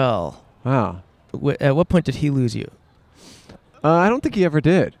much. Well, Wow. at what point did he lose you? I don't think he ever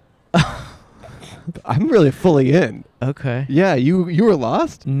did. I'm really fully in. Okay. Yeah, you were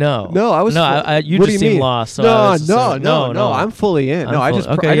lost? No. No, I was. No, you what just do you seem mean? lost. So no, I was just, no. I'm fully in. I'm No, I full- just.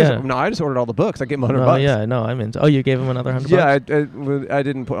 okay, I yeah. No, I just ordered all the books. I gave him $100 No, bucks. yeah, no, I'm in. Oh, you gave him another $100 Yeah, bucks? I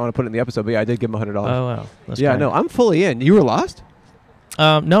didn't want to put it in the episode, but yeah, I did give him $100. Oh, wow. That's Yeah, kind. no, I'm fully in. You were lost?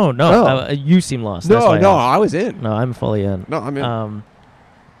 No. Oh. You seem lost. That's No, why no, asked. I was in. No, I'm fully in. No, I'm in.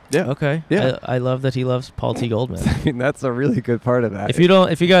 Yeah. Okay. Yeah. I love that he loves Paul T. Goldman. I mean, that's a really good part of that. If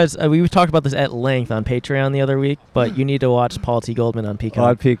you guys, we talked about this at length on Patreon the other week, but you need to watch Paul T. Goldman on Peacock.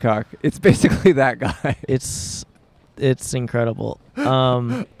 On Peacock, it's basically that guy. It's incredible.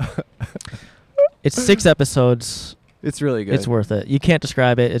 It's 6 episodes. It's really good. It's worth it. You can't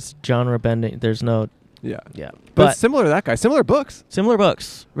describe it. It's genre bending. There's no. Yeah. Yeah. But it's similar to that guy. Similar books. Similar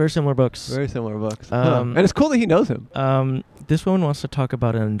books. Very similar books. Very similar books. And it's cool that he knows him. This woman wants to talk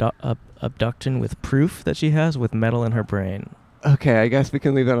about an abduction with proof that she has with metal in her brain. Okay, I guess we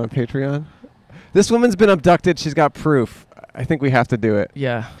can leave that on Patreon. This woman's been abducted. She's got proof. I think we have to do it.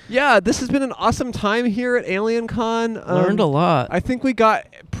 Yeah. Yeah, this has been an awesome time here at AlienCon. Learned a lot. I think we got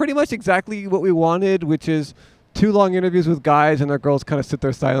pretty much exactly what we wanted, which is 2 long interviews with guys and their girls kind of sit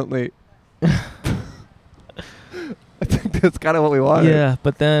there silently. I think that's kind of what we wanted. Yeah,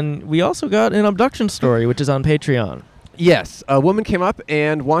 but then we also got an abduction story, which is on Patreon. Yes, a woman came up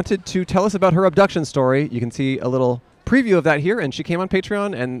and wanted to tell us about her abduction story. You can see a little preview of that here, and she came on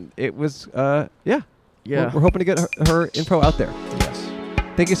Patreon, and it was, yeah. Yeah. We're hoping to get her info out there. Yes.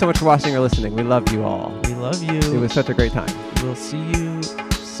 Thank you so much for watching or listening. We love you all. We love you. It was such a great time. We'll see you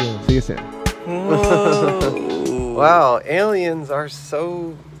soon. See you soon. Whoa. Wow, aliens are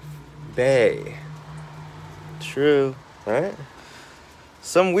so bae. True. Right?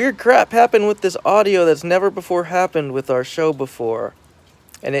 Some weird crap happened with this audio that's never before happened with our show before.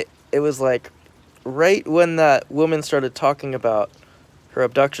 And it was like right when that woman started talking about her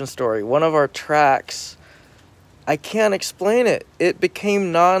abduction story, one of our tracks, I can't explain it. It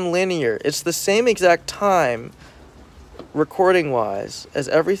became non-linear. It's the same exact time, recording-wise, as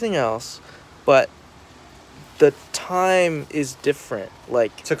everything else, but the time is different.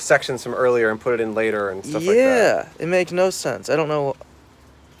 Like, Took sections from earlier and put it in later and stuff like that. yeah, it makes no sense. I don't know.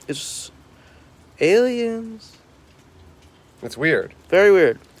 It's aliens. It's weird. Very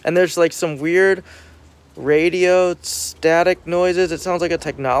weird. And there's like some weird radio static noises. It sounds like a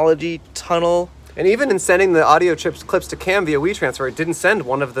technology tunnel. And even in sending the audio clips to Cam via WeTransfer, it didn't send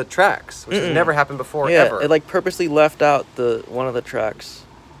one of the tracks, which has never happened before, Yeah, ever. it like purposely left out one of the tracks.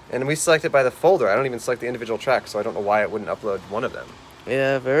 And we select it by the folder. I don't even select the individual tracks, so I don't know why it wouldn't upload one of them.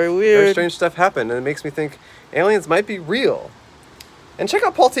 Yeah, very Very weird. strange stuff happened, and it makes me think aliens might be real. And check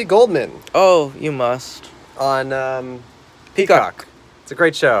out Paul T. Goldman Oh, you must. on Peacock. It's a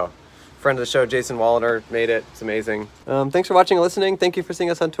great show. Friend of the show, Jason Walliner, made it. It's amazing. Thanks for watching and listening. Thank you for seeing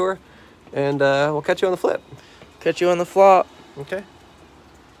us on tour. And we'll catch you on the flip. Catch you on the flop. Okay?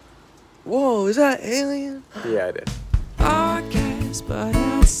 Whoa, is that alien? Yeah, I did. Podcast, but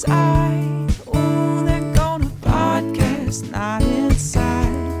outside. Oh, they're gonna podcast, not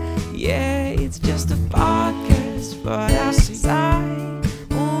inside. Yeah, it's just a podcast, but outside.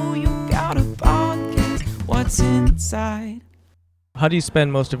 Oh, you got a podcast. What's inside? How do you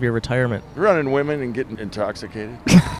spend most of your retirement? Running women and getting intoxicated.